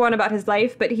tries to go on about his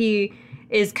life, but he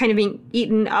is kind of being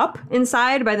eaten up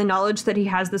inside by the knowledge that he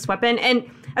has this weapon. And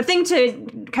a thing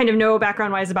to kind of know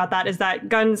background-wise about that is that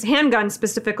handguns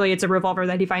specifically, it's a revolver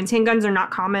that he finds. Handguns are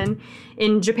not common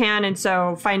in Japan, and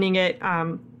so finding it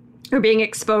or being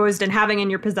exposed and having in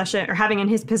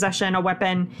his possession a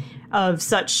weapon of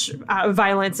such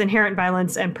violence, inherent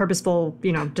violence, and purposeful,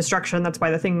 you know, destruction, that's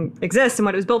why the thing exists and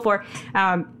what it was built for,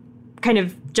 kind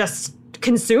of just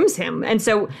consumes him. And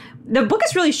so the book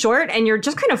is really short, and you're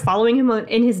just kind of following him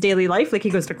in his daily life. Like, he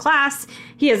goes to class,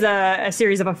 he has a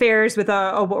series of affairs with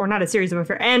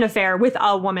an affair with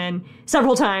a woman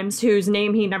several times whose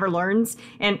name he never learns,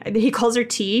 and he calls her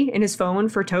T in his phone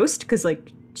for toast, because,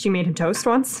 like, she made him toast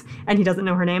once, and he doesn't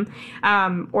know her name,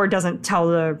 or doesn't tell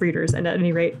the readers, at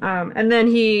any rate. And then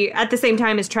he, at the same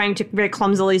time, is trying to very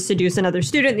clumsily seduce another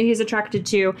student that he's attracted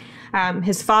to.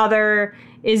 His father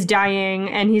is dying,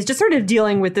 and he's just sort of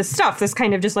dealing with this stuff, this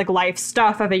kind of just, like, life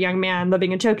stuff of a young man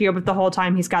living in Tokyo, but the whole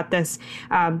time he's got this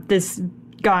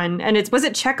gun. And was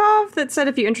it Chekhov that said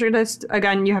if you introduce a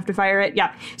gun, you have to fire it?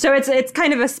 Yeah. So it's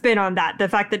kind of a spin on that, the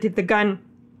fact that the gun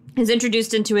is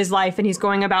introduced into his life, and he's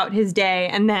going about his day,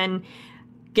 and then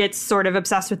gets sort of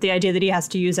obsessed with the idea that he has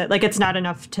to use it. Like, it's not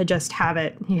enough to just have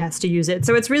it. He has to use it.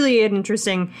 So it's really an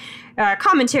interesting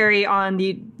commentary on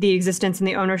the existence and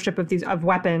the ownership of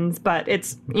weapons. But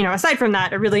it's, you know, aside from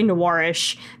that, a really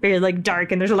noirish, very like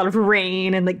dark, and there's a lot of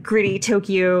rain and like gritty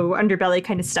Tokyo underbelly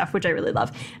kind of stuff, which I really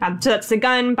love. So that's The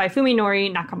Gun by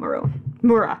Fuminori Nakamura.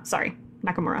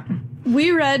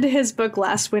 We read his book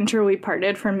last winter. We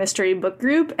parted from Mystery Book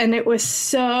Group, and it was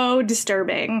so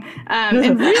disturbing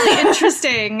and really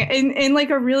interesting in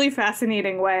like a really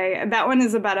fascinating way. That one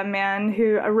is about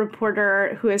a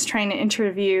reporter who is trying to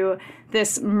interview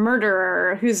this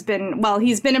murderer who's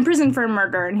he's been in prison for a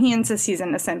murder, and he insists he's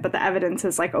innocent, but the evidence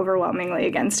is like overwhelmingly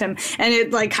against him, and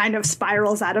it like kind of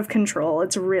spirals out of control.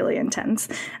 It's really intense.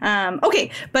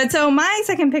 Okay, but so my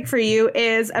second pick for you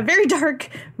is a very dark,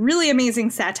 really amazing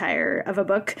satire of a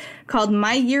book called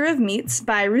My Year of Meats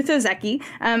by Ruth Ozeki.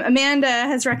 Amanda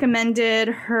has recommended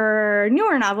her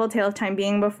newer novel, Tale of Time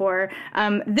Being before.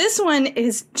 This one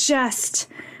is just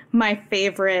my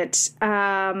favorite.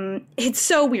 It's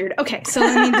so weird. Okay, so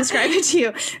let me describe it to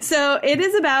you. So it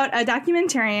is about a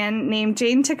documentarian named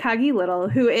Jane Takagi Little,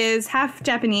 who is half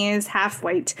Japanese, half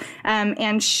white.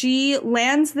 And she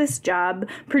lands this job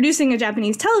producing a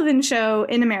Japanese television show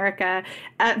in America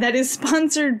that is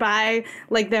sponsored by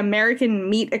like the American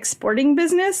meat exporting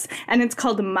business. And it's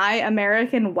called My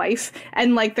American Wife.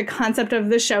 And like the concept of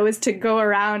the show is to go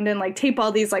around and like tape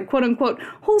all these like quote unquote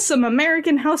wholesome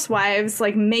American housewives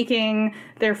like making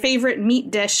their favorite meat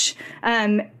dish,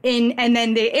 and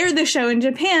then they air the show in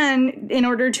Japan in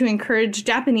order to encourage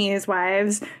Japanese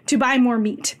wives to buy more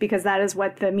meat, because that is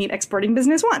what the meat exporting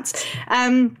business wants.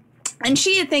 And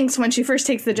she thinks when she first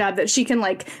takes the job that she can,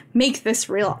 like, make this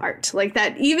real art. Like,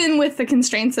 that even with the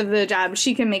constraints of the job,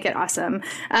 she can make it awesome.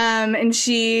 And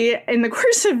she, in the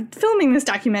course of filming this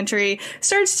documentary,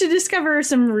 starts to discover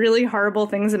some really horrible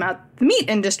things about the meat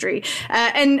industry.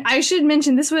 And I should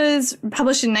mention, this was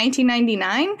published in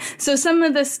 1999. So some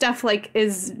of the stuff, like,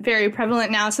 is very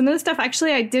prevalent now. Some of the stuff,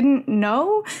 actually, I didn't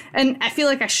know. And I feel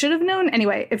like I should have known.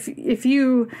 Anyway, if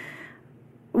you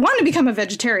want to become a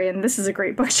vegetarian, this is a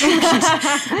great book to read.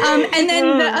 And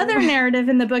then the other narrative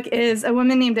in the book is a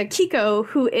woman named Akiko,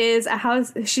 who is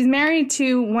she's married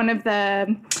to one of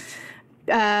the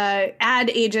ad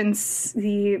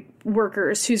agency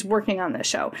workers who's working on the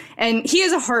show. And he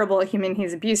is a horrible human.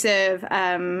 He's abusive.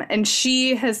 And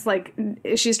she's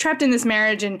trapped in this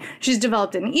marriage, and she's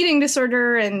developed an eating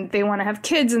disorder, and they want to have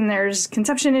kids, and there's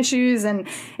conception issues, and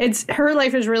her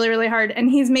life is really, really hard. And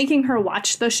he's making her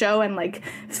watch the show and like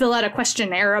fill out a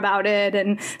questionnaire about it.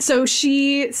 And so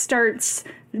she starts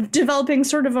developing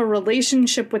sort of a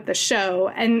relationship with the show,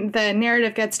 and the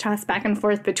narrative gets tossed back and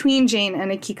forth between Jane and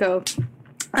Akiko.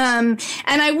 And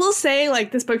I will say,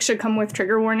 like, this book should come with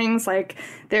trigger warnings. Like,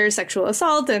 there's sexual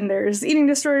assault, and there's eating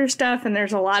disorder stuff, and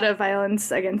there's a lot of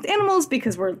violence against animals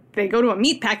because they go to a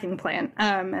meat packing plant,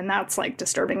 and that's, like,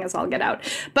 disturbing as all get out.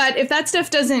 But if that stuff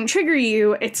doesn't trigger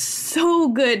you, it's so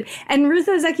good. And Ruth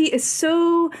Ozeki is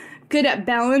so good at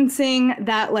balancing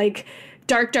that, like,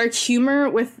 dark humor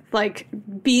with, like,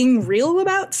 being real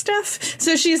about stuff.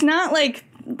 So she's not, like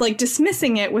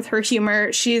dismissing it with her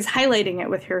humor. She's highlighting it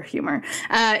with her humor.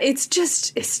 It's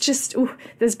just, ooh,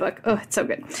 this book. Oh, it's so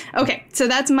good. Okay, so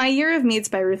that's My Year of Meats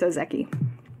by Ruth Ozeki.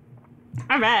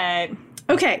 All right.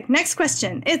 Okay, next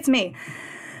question. It's me.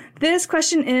 This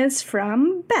question is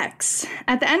from Bex.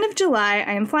 At the end of July,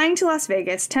 I am flying to Las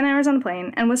Vegas, 10 hours on a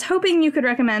plane, and was hoping you could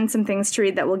recommend some things to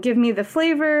read that will give me the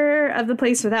flavor of the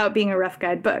place without being a rough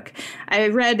guide book. I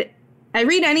read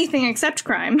anything except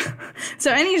crime,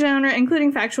 so any genre,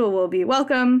 including factual, will be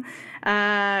welcome.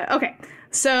 Okay,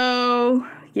 so,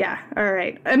 yeah, all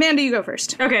right. Amanda, you go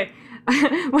first. Okay.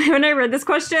 When I read this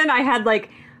question, I had, like,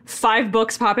 5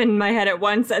 books pop in my head at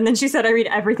once, and then she said I read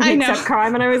everything except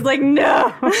crime, and I was like,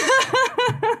 no!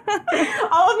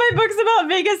 All of my books about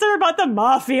Vegas are about the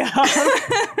mafia.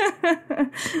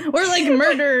 Or, like,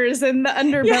 murders and the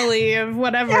underbelly of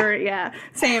whatever. Yeah.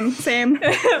 Same.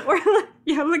 Or,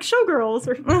 like showgirls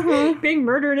or being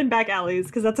murdered in back alleys,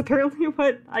 because that's apparently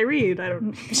what I read. I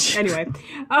don't. Anyway,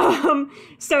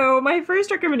 so my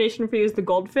first recommendation for you is The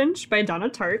Goldfinch by Donna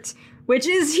Tartt, which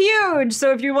is huge.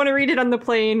 So if you want to read it on the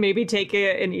plane, maybe take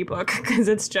an ebook, because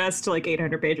it's just like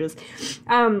 800 pages.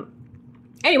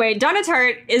 Anyway, Donna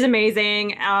Tartt is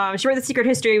amazing. She wrote The Secret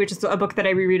History, which is a book that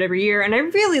I reread every year, and I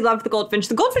really loved The Goldfinch.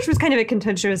 The Goldfinch was kind of a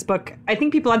contentious book. I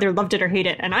think people either loved it or hate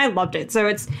it, and I loved it. So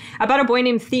it's about a boy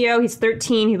named Theo. He's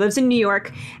 13. He lives in New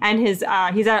York, and he's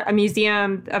at a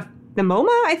museum of the MoMA,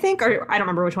 I think, or I don't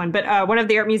remember which one, but one of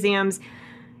the art museums.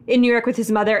 in New York with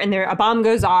his mother, and a bomb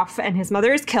goes off, and his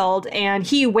mother is killed, and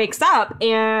he wakes up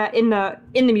in the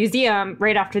museum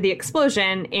right after the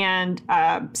explosion and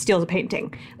steals a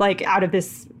painting, like out of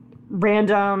this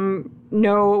random,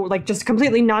 just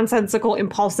completely nonsensical,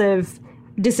 impulsive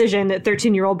decision that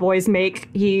 13-year-old boys make.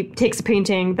 He takes a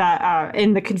painting that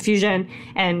in the confusion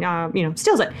and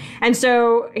steals it. And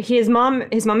so his mom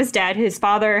is dead. His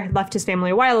father left his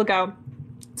family a while ago.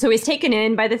 So he's taken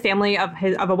in by the family of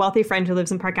a wealthy friend who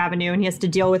lives in Park Avenue, and he has to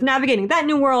deal with navigating that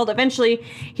new world. Eventually,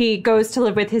 he goes to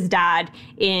live with his dad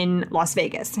in Las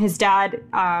Vegas. His dad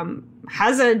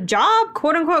has a job,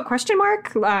 quote unquote, question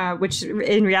mark, which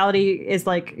in reality is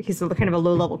like he's kind of a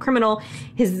low level criminal.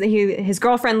 His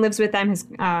girlfriend lives with them,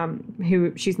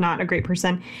 who she's not a great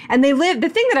person, and they live. The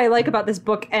thing that I like about this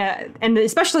book, and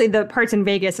especially the parts in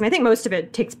Vegas, and I think most of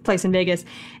it takes place in Vegas,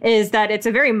 is that it's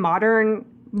a very modern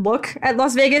look at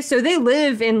Las Vegas. So they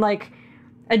live in like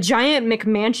a giant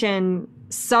McMansion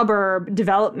suburb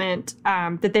development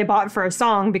that they bought for a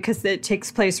song because it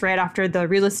takes place right after the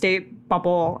real estate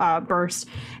bubble burst.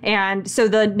 And so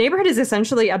the neighborhood is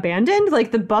essentially abandoned.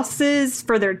 Like the buses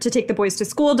to take the boys to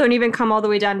school don't even come all the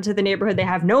way down into the neighborhood. They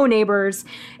have no neighbors.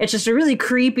 It's just a really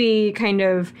creepy kind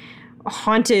of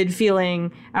haunted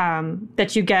feeling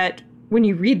that you get when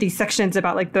you read these sections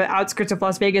about like the outskirts of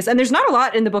Las Vegas. And there's not a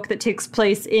lot in the book that takes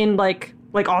place in like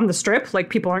on the strip. Like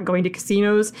people aren't going to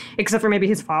casinos except for maybe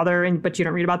his father, but you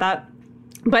don't read about that.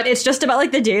 But it's just about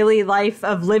like the daily life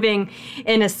of living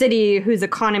in a city whose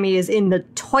economy is in the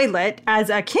toilet as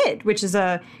a kid, which is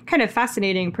a kind of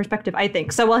fascinating perspective, I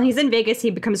think. So while he's in Vegas, he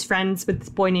becomes friends with this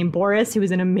boy named Boris, who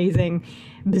is an amazing,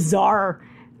 bizarre,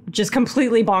 just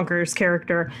completely bonkers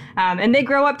character. And they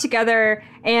grow up together.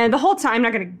 And the whole time, I'm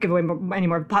not going to give away any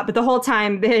more plot, but the whole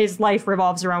time his life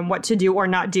revolves around what to do or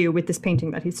not do with this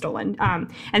painting that he's stolen.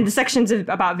 And the sections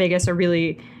about Vegas are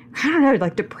really, I don't know,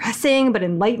 like depressing, but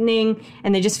enlightening.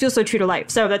 And they just feel so true to life.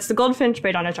 So that's The Goldfinch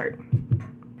by Donna Tartt.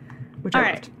 Which all I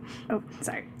right. loved. Oh,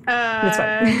 sorry. That's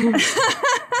fine.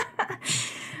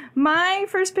 My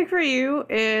first pick for you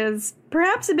is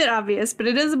perhaps a bit obvious, but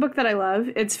it is a book that I love.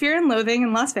 It's Fear and Loathing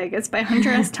in Las Vegas by Hunter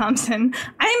S. Thompson.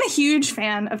 I am a huge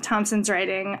fan of Thompson's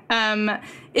writing.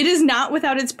 It is not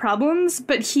without its problems,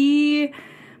 but he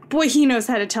knows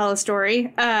how to tell a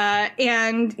story.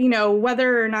 And,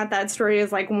 whether or not that story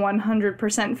is like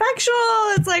 100% factual,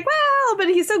 it's like, well, but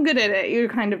he's so good at it, you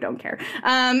kind of don't care.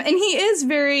 And he is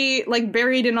very like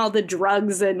buried in all the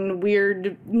drugs and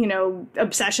weird,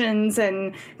 obsessions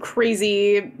and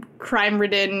crazy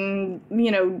crime-ridden,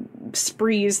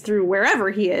 sprees through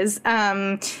wherever he is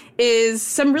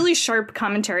some really sharp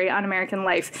commentary on American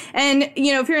life. And,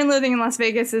 Fear and Loathing in Las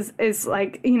Vegas is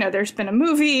like, there's been a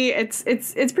movie. It's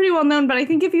pretty well known, but I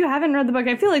think if you haven't read the book,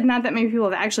 I feel like not that many people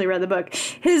have actually read the book.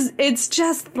 It's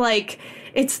just like,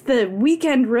 it's the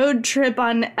weekend road trip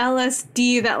on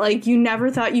LSD that like you never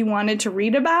thought you wanted to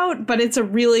read about, but it's a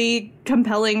really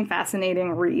compelling,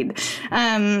 fascinating read.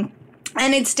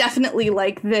 And it's definitely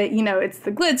like it's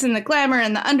the glitz and the glamour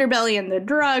and the underbelly and the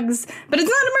drugs, but it's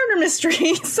not a murder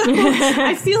mystery. So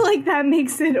I feel like that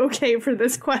makes it okay for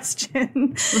this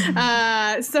question. So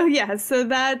that's,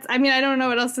 I don't know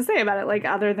what else to say about it, like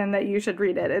other than that you should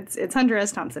read it. It's Hunter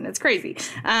S. Thompson. It's crazy.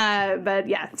 But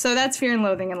yeah, so that's Fear and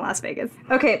Loathing in Las Vegas.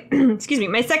 Okay, excuse me.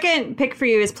 My second pick for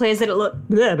you is Play As It blah,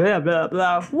 blah, blah,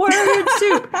 blah. Word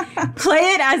soup. Play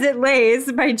It As It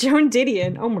Lays by Joan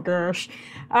Didion. Oh my gosh.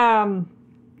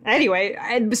 Anyway,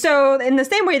 so in the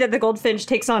same way that The Goldfinch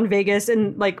takes on Vegas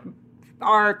and like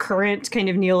our current kind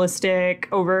of nihilistic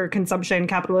overconsumption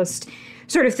capitalist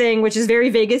sort of thing, which is very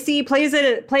Vegas-y, Play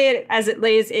It As It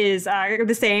Lays is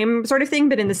the same sort of thing,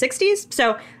 but in the 60s.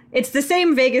 So it's the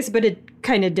same Vegas, but a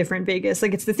kind of different Vegas.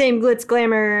 Like it's the same glitz,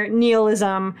 glamour,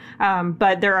 nihilism,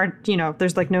 but there are,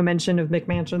 there's like no mention of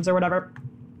McMansions or whatever.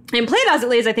 And Play It As It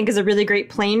Lays, I think, is a really great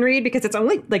plain read because it's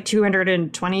only like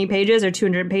 220 pages or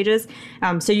 200 pages.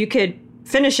 So you could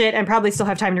finish it and probably still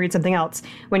have time to read something else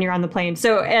when you're on the plane.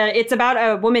 So it's about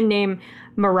a woman named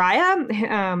Mariah,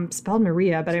 spelled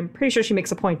Maria, but I'm pretty sure she makes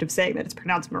a point of saying that it's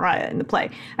pronounced Mariah in the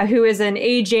play, who is an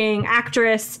aging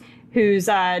actress who's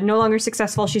no longer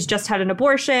successful. She's just had an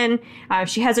abortion.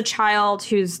 She has a child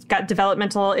who's got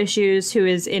developmental issues, who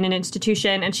is in an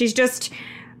institution, and she's just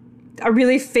a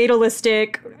really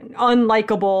fatalistic,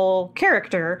 unlikable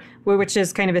character, which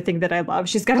is kind of a thing that I love.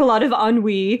 She's got a lot of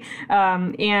ennui,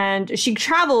 and she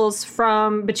travels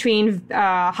from between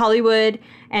Hollywood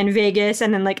and Vegas,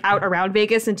 and then like out around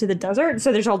Vegas into the desert.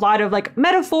 So there's a lot of like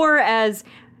metaphor of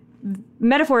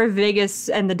Vegas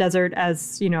and the desert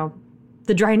as,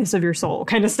 the dryness of your soul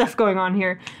kind of stuff going on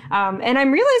here. And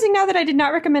I'm realizing now that I did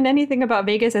not recommend anything about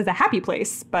Vegas as a happy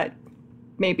place, but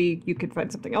maybe you could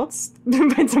find something else,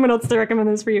 find someone else to recommend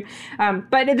this for you.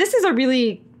 But this is a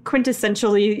really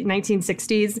quintessentially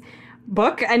 1960s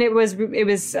book, and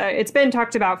it's been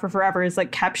talked about for forever as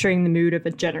like capturing the mood of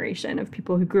a generation of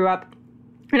people who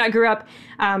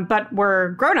but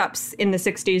were grown-ups in the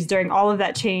 60s during all of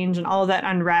that change and all of that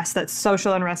unrest, that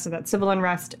social unrest and that civil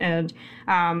unrest. And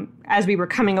as we were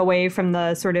coming away from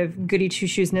the sort of goody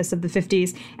two-shoesness of the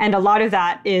 50s, and a lot of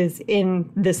that is in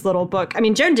this little book. I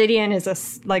mean, Joan Didion is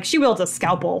she wields a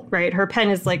scalpel, right? Her pen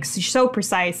is like so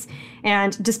precise.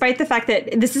 And despite the fact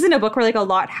that this isn't a book where like a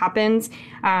lot happens,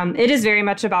 it is very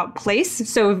much about place.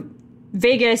 So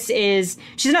Vegas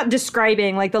she's not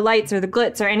describing like the lights or the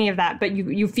glitz or any of that, but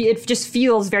you feel, it just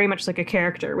feels very much like a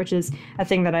character, which is a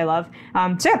thing that I love.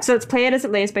 So let's Play It As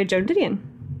It Lays by Joan Didion.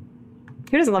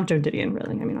 Who doesn't love Joan Didion,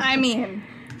 really? I mean,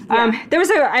 there was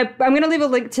I'm going to leave a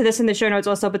link to this in the show notes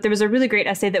also, but there was a really great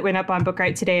essay that went up on Book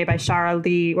Riot today by Shara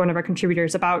Lee, one of our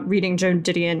contributors, about reading Joan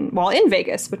Didion while in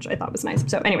Vegas, which I thought was nice.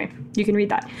 So anyway, you can read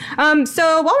that.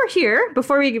 So while we're here,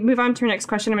 before we move on to our next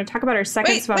question, I'm going to talk about our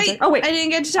second sponsor. Oh, wait. I didn't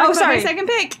get to talk about my second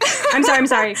pick. I'm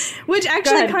sorry. Which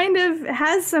actually kind of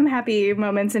has some happy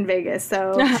moments in Vegas.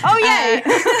 So, oh, yay!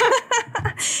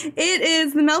 It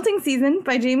is The Melting Season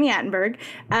by Jamie Attenberg.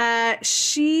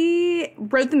 She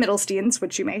wrote The Middlesteins,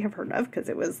 which you may have heard of because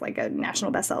it was like a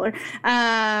national bestseller,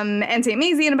 and St.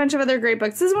 Maisie and a bunch of other great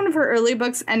books. This is one of her early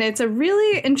books, and it's a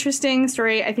really interesting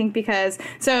story, I think, because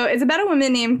it's about a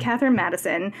woman named Catherine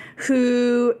Madison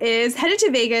who is headed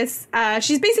to Vegas.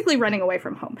 She's basically running away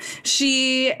from home.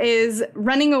 She is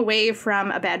running away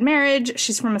from a bad marriage.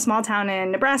 She's from a small town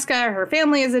in Nebraska. Her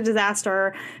family is a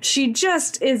disaster. She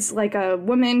just is like a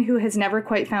woman who has never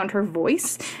quite found her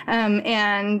voice,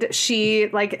 and she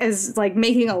is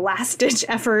making a last-ditch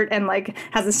effort and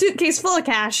has a suitcase full of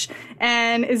cash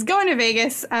and is going to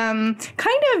Vegas,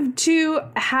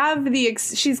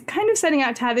 she's kind of setting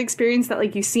out to have the experience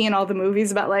that you see in all the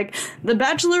movies about the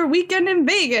Bachelor weekend in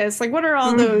Vegas. What are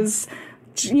all those,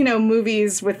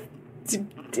 movies with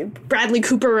Bradley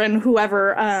Cooper and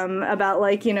whoever, about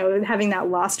having that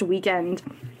lost weekend.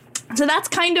 So that's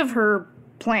kind of her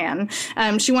plan.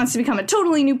 She wants to become a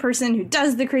totally new person who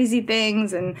does the crazy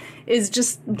things and is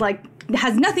just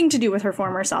has nothing to do with her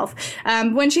former self.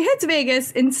 When she hits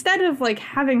Vegas, instead of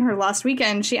having her lost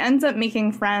weekend, she ends up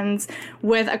making friends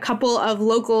with a couple of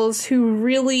locals who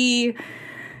really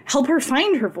help her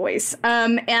find her voice,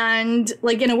 and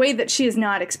in a way that she is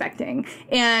not expecting.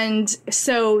 And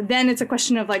so then it's a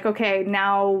question of okay,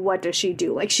 now what does she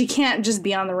do? She can't just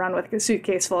be on the run with a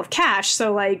suitcase full of cash.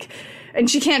 So and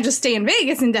she can't just stay in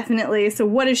Vegas indefinitely. So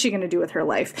what is she going to do with her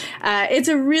life? It's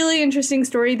a really interesting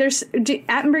story.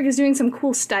 Attenberg is doing some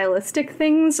cool stylistic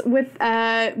things with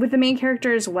the main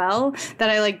character as well that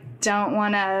I don't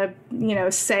want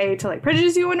to say to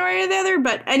prejudice you one way or the other.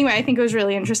 But anyway, I think it was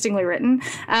really interestingly written.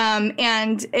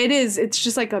 And it's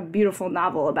just a beautiful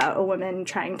novel about a woman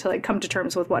trying to come to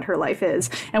terms with what her life is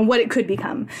and what it could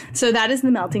become. So that is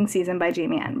The Melting Season by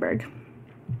Jamie Attenberg.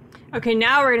 Okay,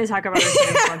 now we're going to talk about our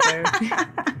second sponsor.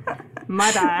 My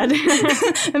bad.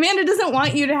 Amanda doesn't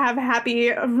want you to have happy,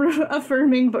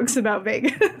 affirming books about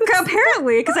Vegas.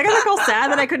 Apparently, because I got all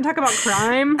sad that I couldn't talk about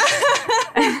crime.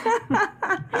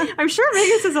 I'm sure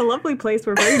Vegas is a lovely place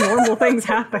where very normal things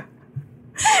happen.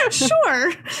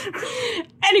 Sure.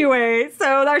 Anyway,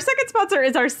 so our second sponsor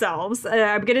is ourselves.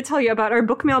 I'm going to tell you about our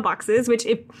book mail boxes, which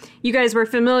if you guys were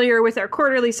familiar with our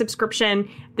quarterly subscription,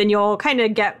 then you'll kind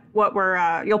of get what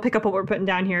you'll pick up what we're putting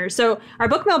down here. So our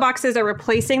book mail boxes are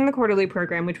replacing the quarterly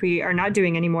program, which we are not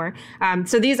doing anymore.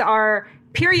 So these are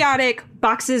periodic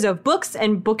boxes of books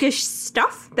and bookish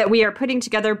stuff that we are putting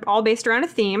together, all based around a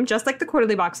theme, just like the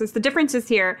quarterly boxes. The differences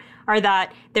here are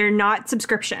that they're not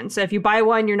subscription. So if you buy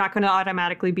one, you're not going to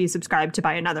automatically be subscribed to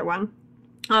buy another one.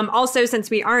 Also, since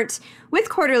we aren't with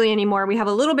quarterly anymore, we have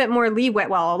a little bit more leeway, a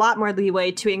lot more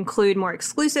leeway to include more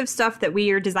exclusive stuff that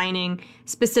we are designing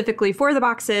specifically for the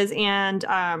boxes, and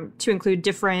to include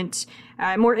different,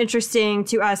 more interesting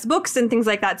to us books and things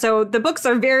like that. So the books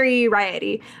are very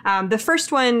variety. The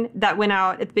first one that went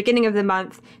out at the beginning of the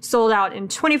month sold out in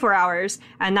 24 hours,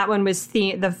 and that one was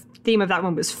the theme of that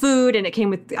one was food, and it came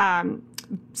with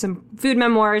some food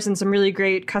memoirs and some really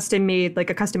great custom-made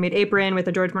apron with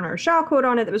a George Bernard Shaw quote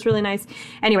on it that was really nice.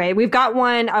 Anyway, we've got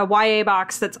a YA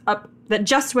box that's up that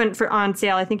just went on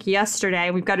sale, I think,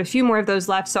 yesterday. We've got a few more of those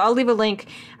left, so I'll leave a link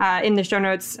in the show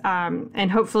notes, and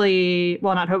hopefully,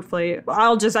 not hopefully,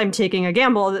 I'm taking a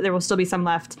gamble that there will still be some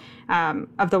left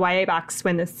of the YA box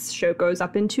when this show goes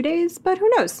up in 2 days, but who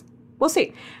knows? we'll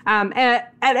see.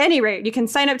 At any rate, you can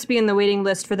sign up to be in the waiting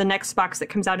list for the next box that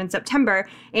comes out in September.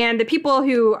 And the people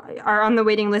who are on the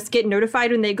waiting list get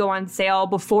notified when they go on sale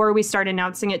before we start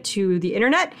announcing it to the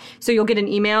internet. So you'll get an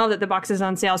email that the box is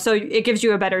on sale. So it gives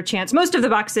you a better chance. Most of the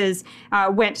boxes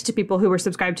went to people who were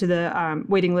subscribed to the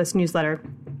waiting list newsletter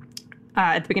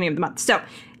at the beginning of the month. So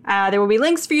there will be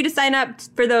links for you to sign up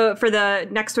for the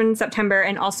next one in September,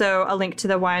 and also a link to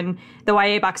the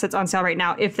YA box that's on sale right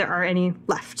now, if there are any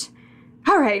left.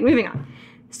 All right, moving on.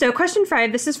 So question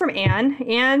 5, this is from Anne.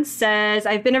 Anne says,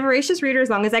 I've been a voracious reader as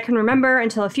long as I can remember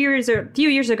until a few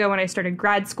years ago when I started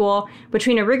grad school.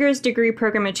 Between a rigorous degree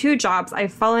program and 2 jobs,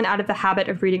 I've fallen out of the habit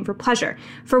of reading for pleasure.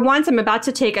 For once, I'm about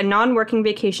to take a non-working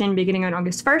vacation beginning on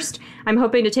August 1st. I'm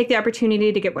hoping to take the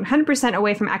opportunity to get 100%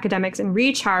 away from academics and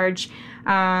recharge.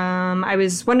 I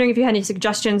was wondering if you had any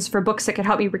suggestions for books that could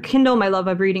help me rekindle my love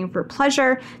of reading for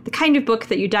pleasure, the kind of book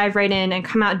that you dive right in and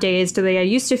come out dazed the way I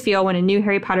used to feel when a new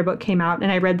Harry Potter book came out and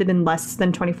I read them in less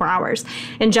than 24 hours.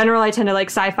 In general, I tend to like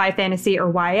sci-fi, fantasy,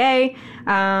 or YA.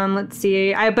 Let's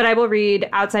see. But I will read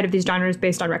outside of these genres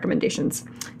based on recommendations.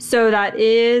 So that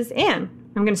is Anne.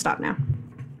 I'm going to stop now.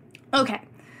 Okay.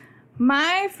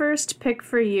 My first pick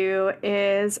for you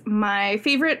is my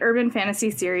favorite urban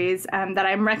fantasy series that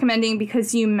I'm recommending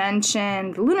because you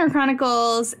mentioned Lunar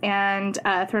Chronicles and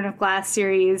Throne of Glass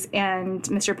series and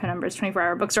Mr. Penumbra's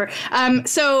 24-Hour Bookstore.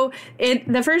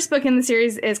 The first book in the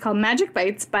series is called Magic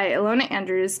Bites by Ilona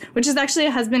Andrews, which is actually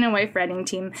a husband and wife writing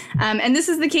team. And this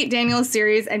is the Kate Daniels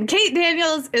series, and Kate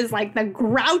Daniels is like the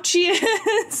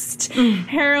grouchiest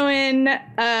heroine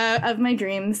of my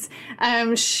dreams.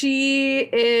 She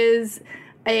is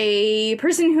a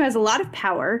person who has a lot of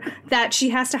power that she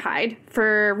has to hide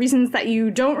for reasons that you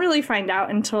don't really find out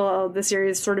until the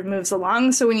series sort of moves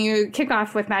along. So when you kick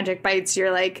off with Magic Bites,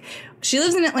 you're like, she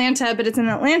lives in Atlanta, but it's an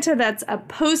Atlanta that's a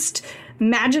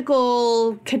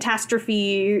post-magical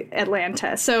catastrophe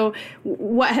Atlanta. So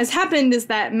what has happened is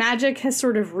that magic has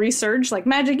sort of resurged. Like,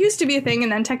 magic used to be a thing,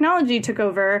 and then technology took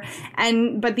over,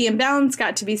 but the imbalance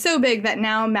got to be so big that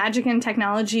now magic and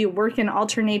technology work in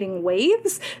alternating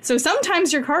waves. So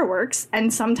sometimes your car works,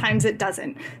 and sometimes it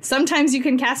doesn't. Sometimes you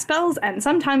can cast spells, and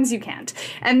sometimes you can't.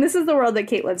 And this is the world that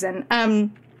Kate lives in.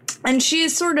 And she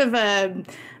is sort of a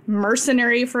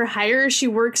mercenary for hire. She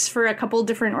works for a couple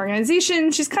different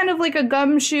organizations. She's kind of like a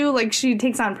gumshoe, like she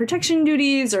takes on protection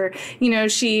duties, or,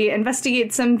 she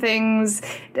investigates some things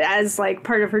as like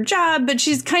part of her job, but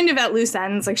she's kind of at loose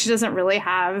ends. Like, she doesn't really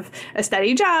have a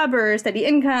steady job or a steady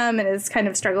income and is kind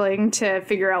of struggling to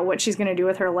figure out what she's going to do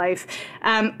with her life.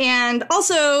 And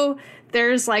also,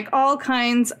 there's like all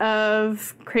kinds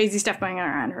of crazy stuff going on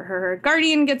around her. Her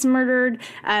guardian gets murdered.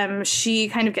 She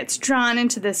kind of gets drawn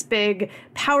into this big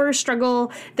power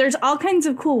struggle. There's all kinds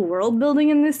of cool world building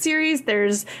in this series.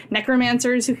 There's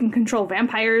necromancers who can control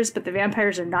vampires, but the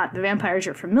vampires are not the vampires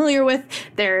you're familiar with.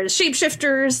 There's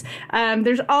shapeshifters.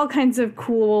 There's all kinds of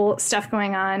cool stuff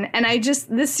going on. And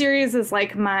this series is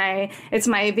like it's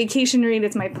my vacation read.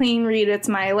 It's my plane read. It's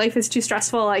my life is too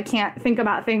stressful, I can't think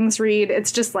about things read.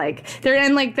 It's just like, there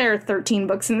are 13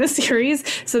 books in this series,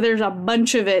 so there's a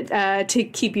bunch of it to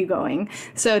keep you going.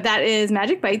 So that is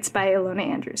Magic Bites by Ilona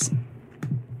Andrews.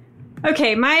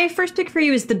 Okay, my first pick for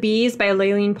you is The Bees by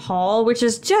Layleen Paul, which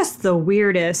is just the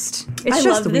weirdest. I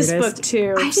love this book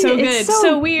too. So good,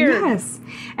 so weird. Yes.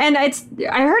 And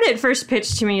I heard it first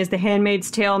pitched to me as The Handmaid's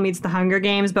Tale meets The Hunger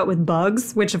Games, but with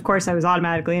bugs, which of course I was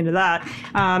automatically into that.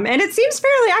 And it seems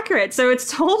fairly accurate. So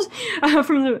it's told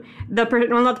from not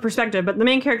the perspective, but the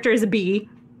main character is a bee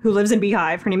who lives in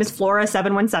Beehive. Her name is Flora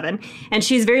 717, and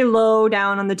she's very low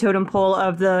down on the totem pole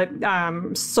of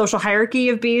the social hierarchy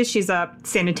of bees. She's a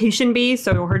sanitation bee,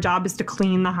 so her job is to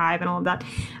clean the hive and all of that.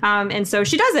 And so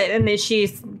she does it, and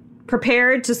she's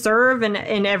prepared to serve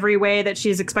in every way that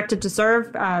she's expected to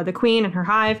serve the queen and her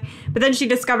hive. But then she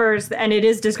discovers, and it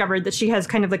is discovered, that she has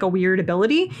kind of like a weird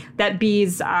ability that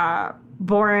bees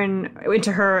born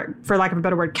into her, for lack of a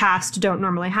better word, caste don't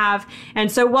normally have.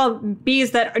 And so while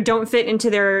bees that don't fit into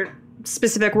their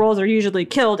specific roles are usually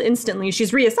killed instantly,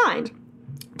 she's reassigned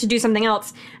to do something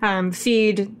else,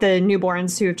 feed the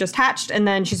newborns who have just hatched, and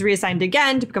then she's reassigned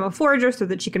again to become a forager so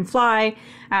that she can fly.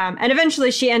 And eventually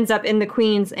she ends up in the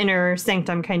queen's inner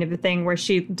sanctum kind of a thing, where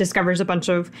she discovers a bunch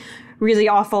of really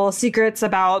awful secrets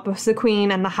about both the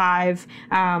queen and the hive.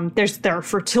 There are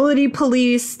fertility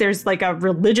police. There's like a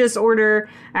religious order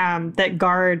that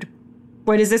guard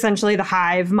what is essentially the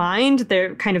hive mind.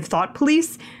 They're kind of thought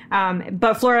police.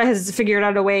 But Flora has figured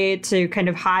out a way to kind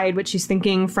of hide what she's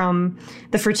thinking from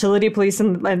the fertility police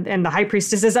and the high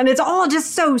priestesses. And it's all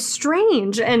just so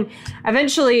strange. And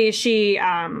eventually she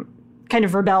kind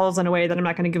of rebels in a way that I'm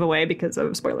not going to give away because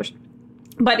of spoilers.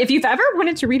 But if you've ever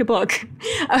wanted to read a book,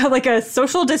 like a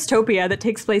social dystopia that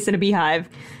takes place in a beehive,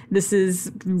 this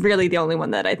is really the only one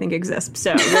that I think exists.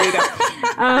 So there you go.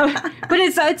 But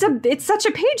it's such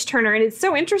a page turner, and it's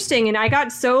so interesting. And I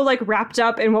got so like wrapped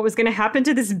up in what was going to happen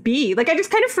to this bee. Like I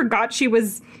just kind of forgot she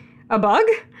was a bug,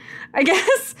 I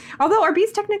guess. Although are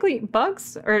bees technically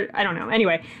bugs? Or I don't know.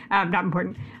 Anyway, not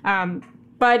important.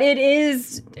 But it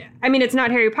is, I mean, it's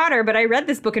not Harry Potter, but I read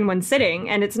this book in one sitting,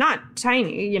 and it's not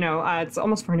tiny, you know, it's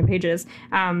almost 400 pages.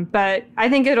 But I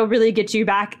think it'll really get you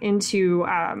back into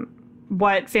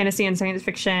what fantasy and science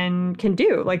fiction can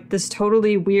do. Like this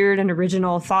totally weird and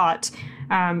original thought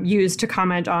used to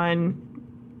comment on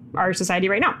our society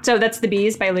right now. So that's The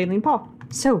Bees by Layleen Paul.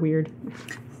 So weird.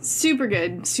 Super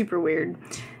good. Super weird.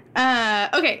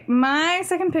 Okay, my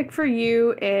second pick for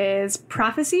you is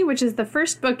Prophecy, which is the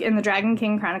first book in the Dragon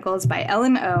King Chronicles by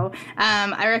Ellen O.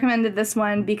 I recommended this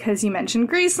one because you mentioned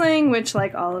Graceling, which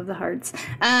like all of the hearts.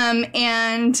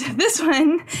 And this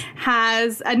one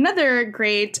has another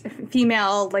great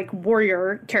female like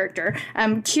warrior character.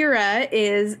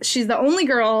 She's the only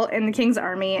girl in the king's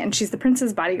army, and she's the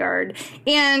prince's bodyguard.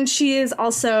 And she is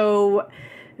also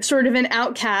sort of an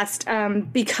outcast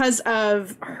because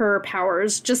of her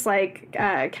powers, just like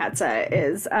Katza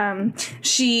is.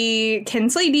 She can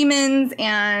slay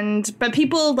demons, but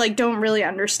people like don't really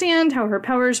understand how her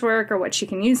powers work or what she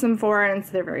can use them for, and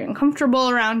so they're very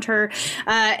uncomfortable around her.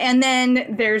 And then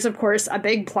there's, of course, a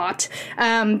big plot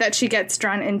that she gets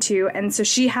drawn into, and so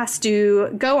she has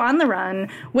to go on the run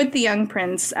with the young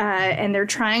prince, and they're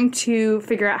trying to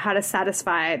figure out how to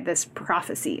satisfy this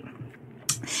prophecy.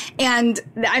 And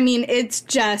I mean, it's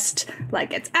just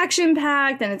like it's action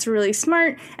packed and it's really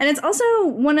smart. And it's also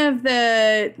one of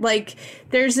the like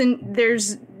there's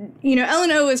you know,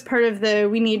 Ellen O is part of the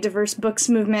We Need Diverse Books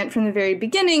movement from the very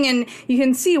beginning. And you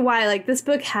can see why, like, this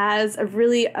book has a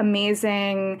really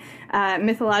amazing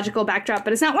mythological backdrop,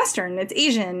 but it's not Western, it's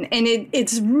Asian. And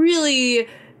it's really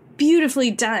beautifully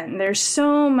done. There's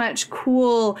so much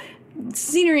cool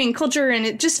scenery and culture, and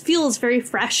it just feels very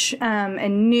fresh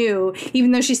and new,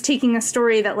 even though she's taking a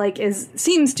story that like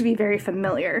seems to be very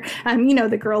familiar. You know,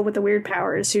 the girl with the weird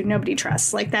powers who nobody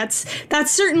trusts. Like that's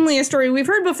certainly a story we've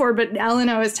heard before, but Ellen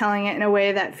O is telling it in a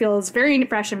way that feels very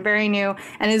fresh and very new,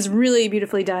 and is really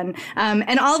beautifully done.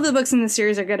 And all of the books in the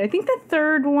series are good. I think the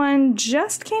third one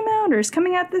just came out or is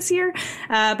coming out this year,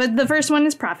 but the first one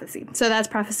is Prophecy. So that's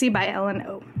Prophecy by Ellen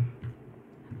O.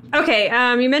 Okay,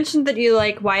 you mentioned that you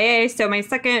like YA, so my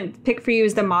second pick for you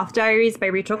is The Moth Diaries by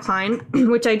Rachel Klein,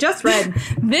 which I just read.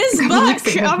 This book!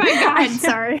 Oh my god,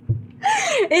 sorry.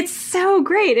 It's so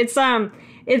great. It's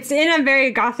in a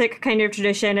very gothic kind of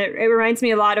tradition. It reminds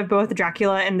me a lot of both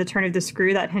Dracula and The Turn of the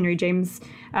Screw, that Henry James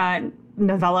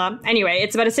novella. Anyway,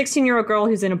 it's about a 16-year-old girl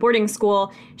who's in a boarding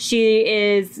school. She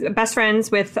is best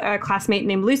friends with a classmate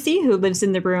named Lucy, who lives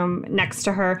in the room next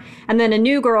to her. And then a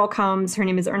new girl comes. Her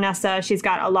name is Ernesta. She's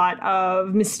got a lot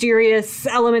of mysterious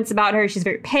elements about her. She's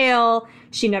very pale.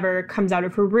 She never comes out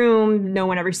of her room. No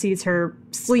one ever sees her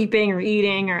sleeping or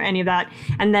eating or any of that.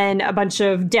 And then a bunch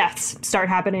of deaths start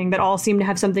happening that all seem to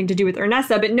have something to do with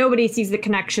Ernesta, but nobody sees the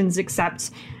connections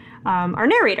except our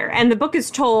narrator. And the book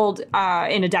is told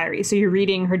in a diary. So you're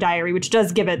reading her diary, which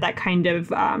does give it that kind of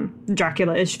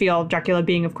Dracula-ish feel. Dracula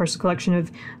being, of course, a collection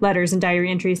of letters and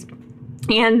diary entries.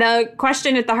 And the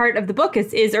question at the heart of the book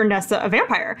is Ernesta a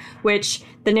vampire? Which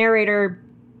the narrator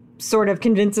sort of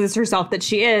convinces herself that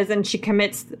she is, and she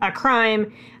commits a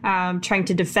crime trying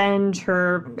to defend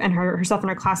herself and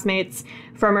her classmates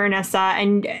from Ernesta.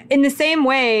 And in the same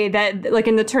way that, like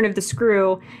in The Turn of the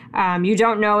Screw, you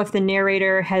don't know if the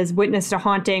narrator has witnessed a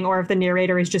haunting or if the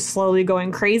narrator is just slowly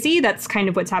going crazy. That's kind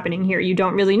of what's happening here. You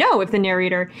don't really know if the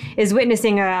narrator is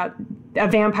witnessing a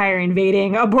vampire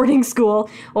invading a boarding school,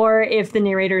 or if the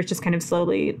narrator is just kind of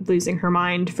slowly losing her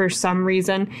mind for some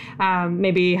reason,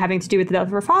 maybe having to do with the death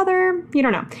of her father. You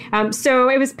don't know. So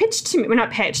it was pitched to me, well,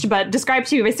 not pitched, but described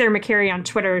to me by Sarah McCary on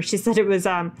Twitter. She said it was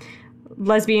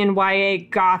lesbian YA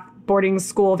goth boarding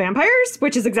school vampires,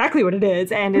 which is exactly what it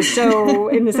is, and is so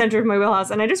in the center of my wheelhouse.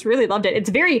 And I just really loved it. It's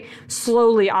very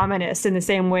slowly ominous in the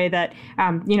same way that,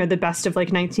 the best of like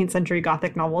 19th century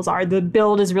Gothic novels are. The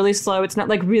build is really slow. It's not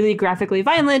like really graphically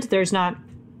violent. There's not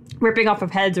ripping off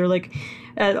of heads or like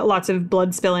lots of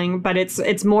blood spilling, but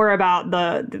it's more about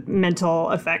the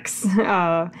mental effects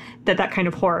that kind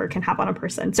of horror can have on a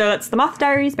person. So that's The Moth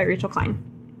Diaries by Rachel Klein.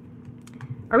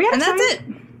 Are we out of time? And that's it.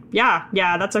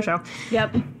 Yeah, that's our show.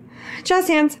 Yep. Jazz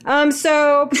hands.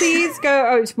 So please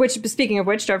go. Speaking of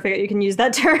which, don't forget you can use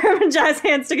that term, jazz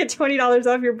hands, to get $20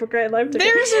 off your Book Riot Live ticket.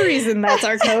 There's a reason that's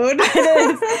our code. It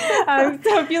is.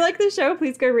 So if you like the show,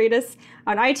 please go rate us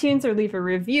on iTunes or leave a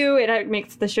review. It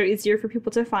makes the show easier for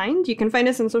people to find. You can find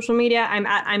us on social media. I'm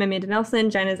Amanda Nelson.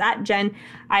 Jen is at Jen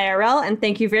IRL. And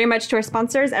thank you very much to our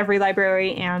sponsors, Every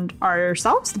Library and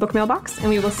ourselves, the Book Mailbox. And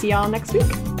we will see y'all next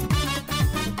week.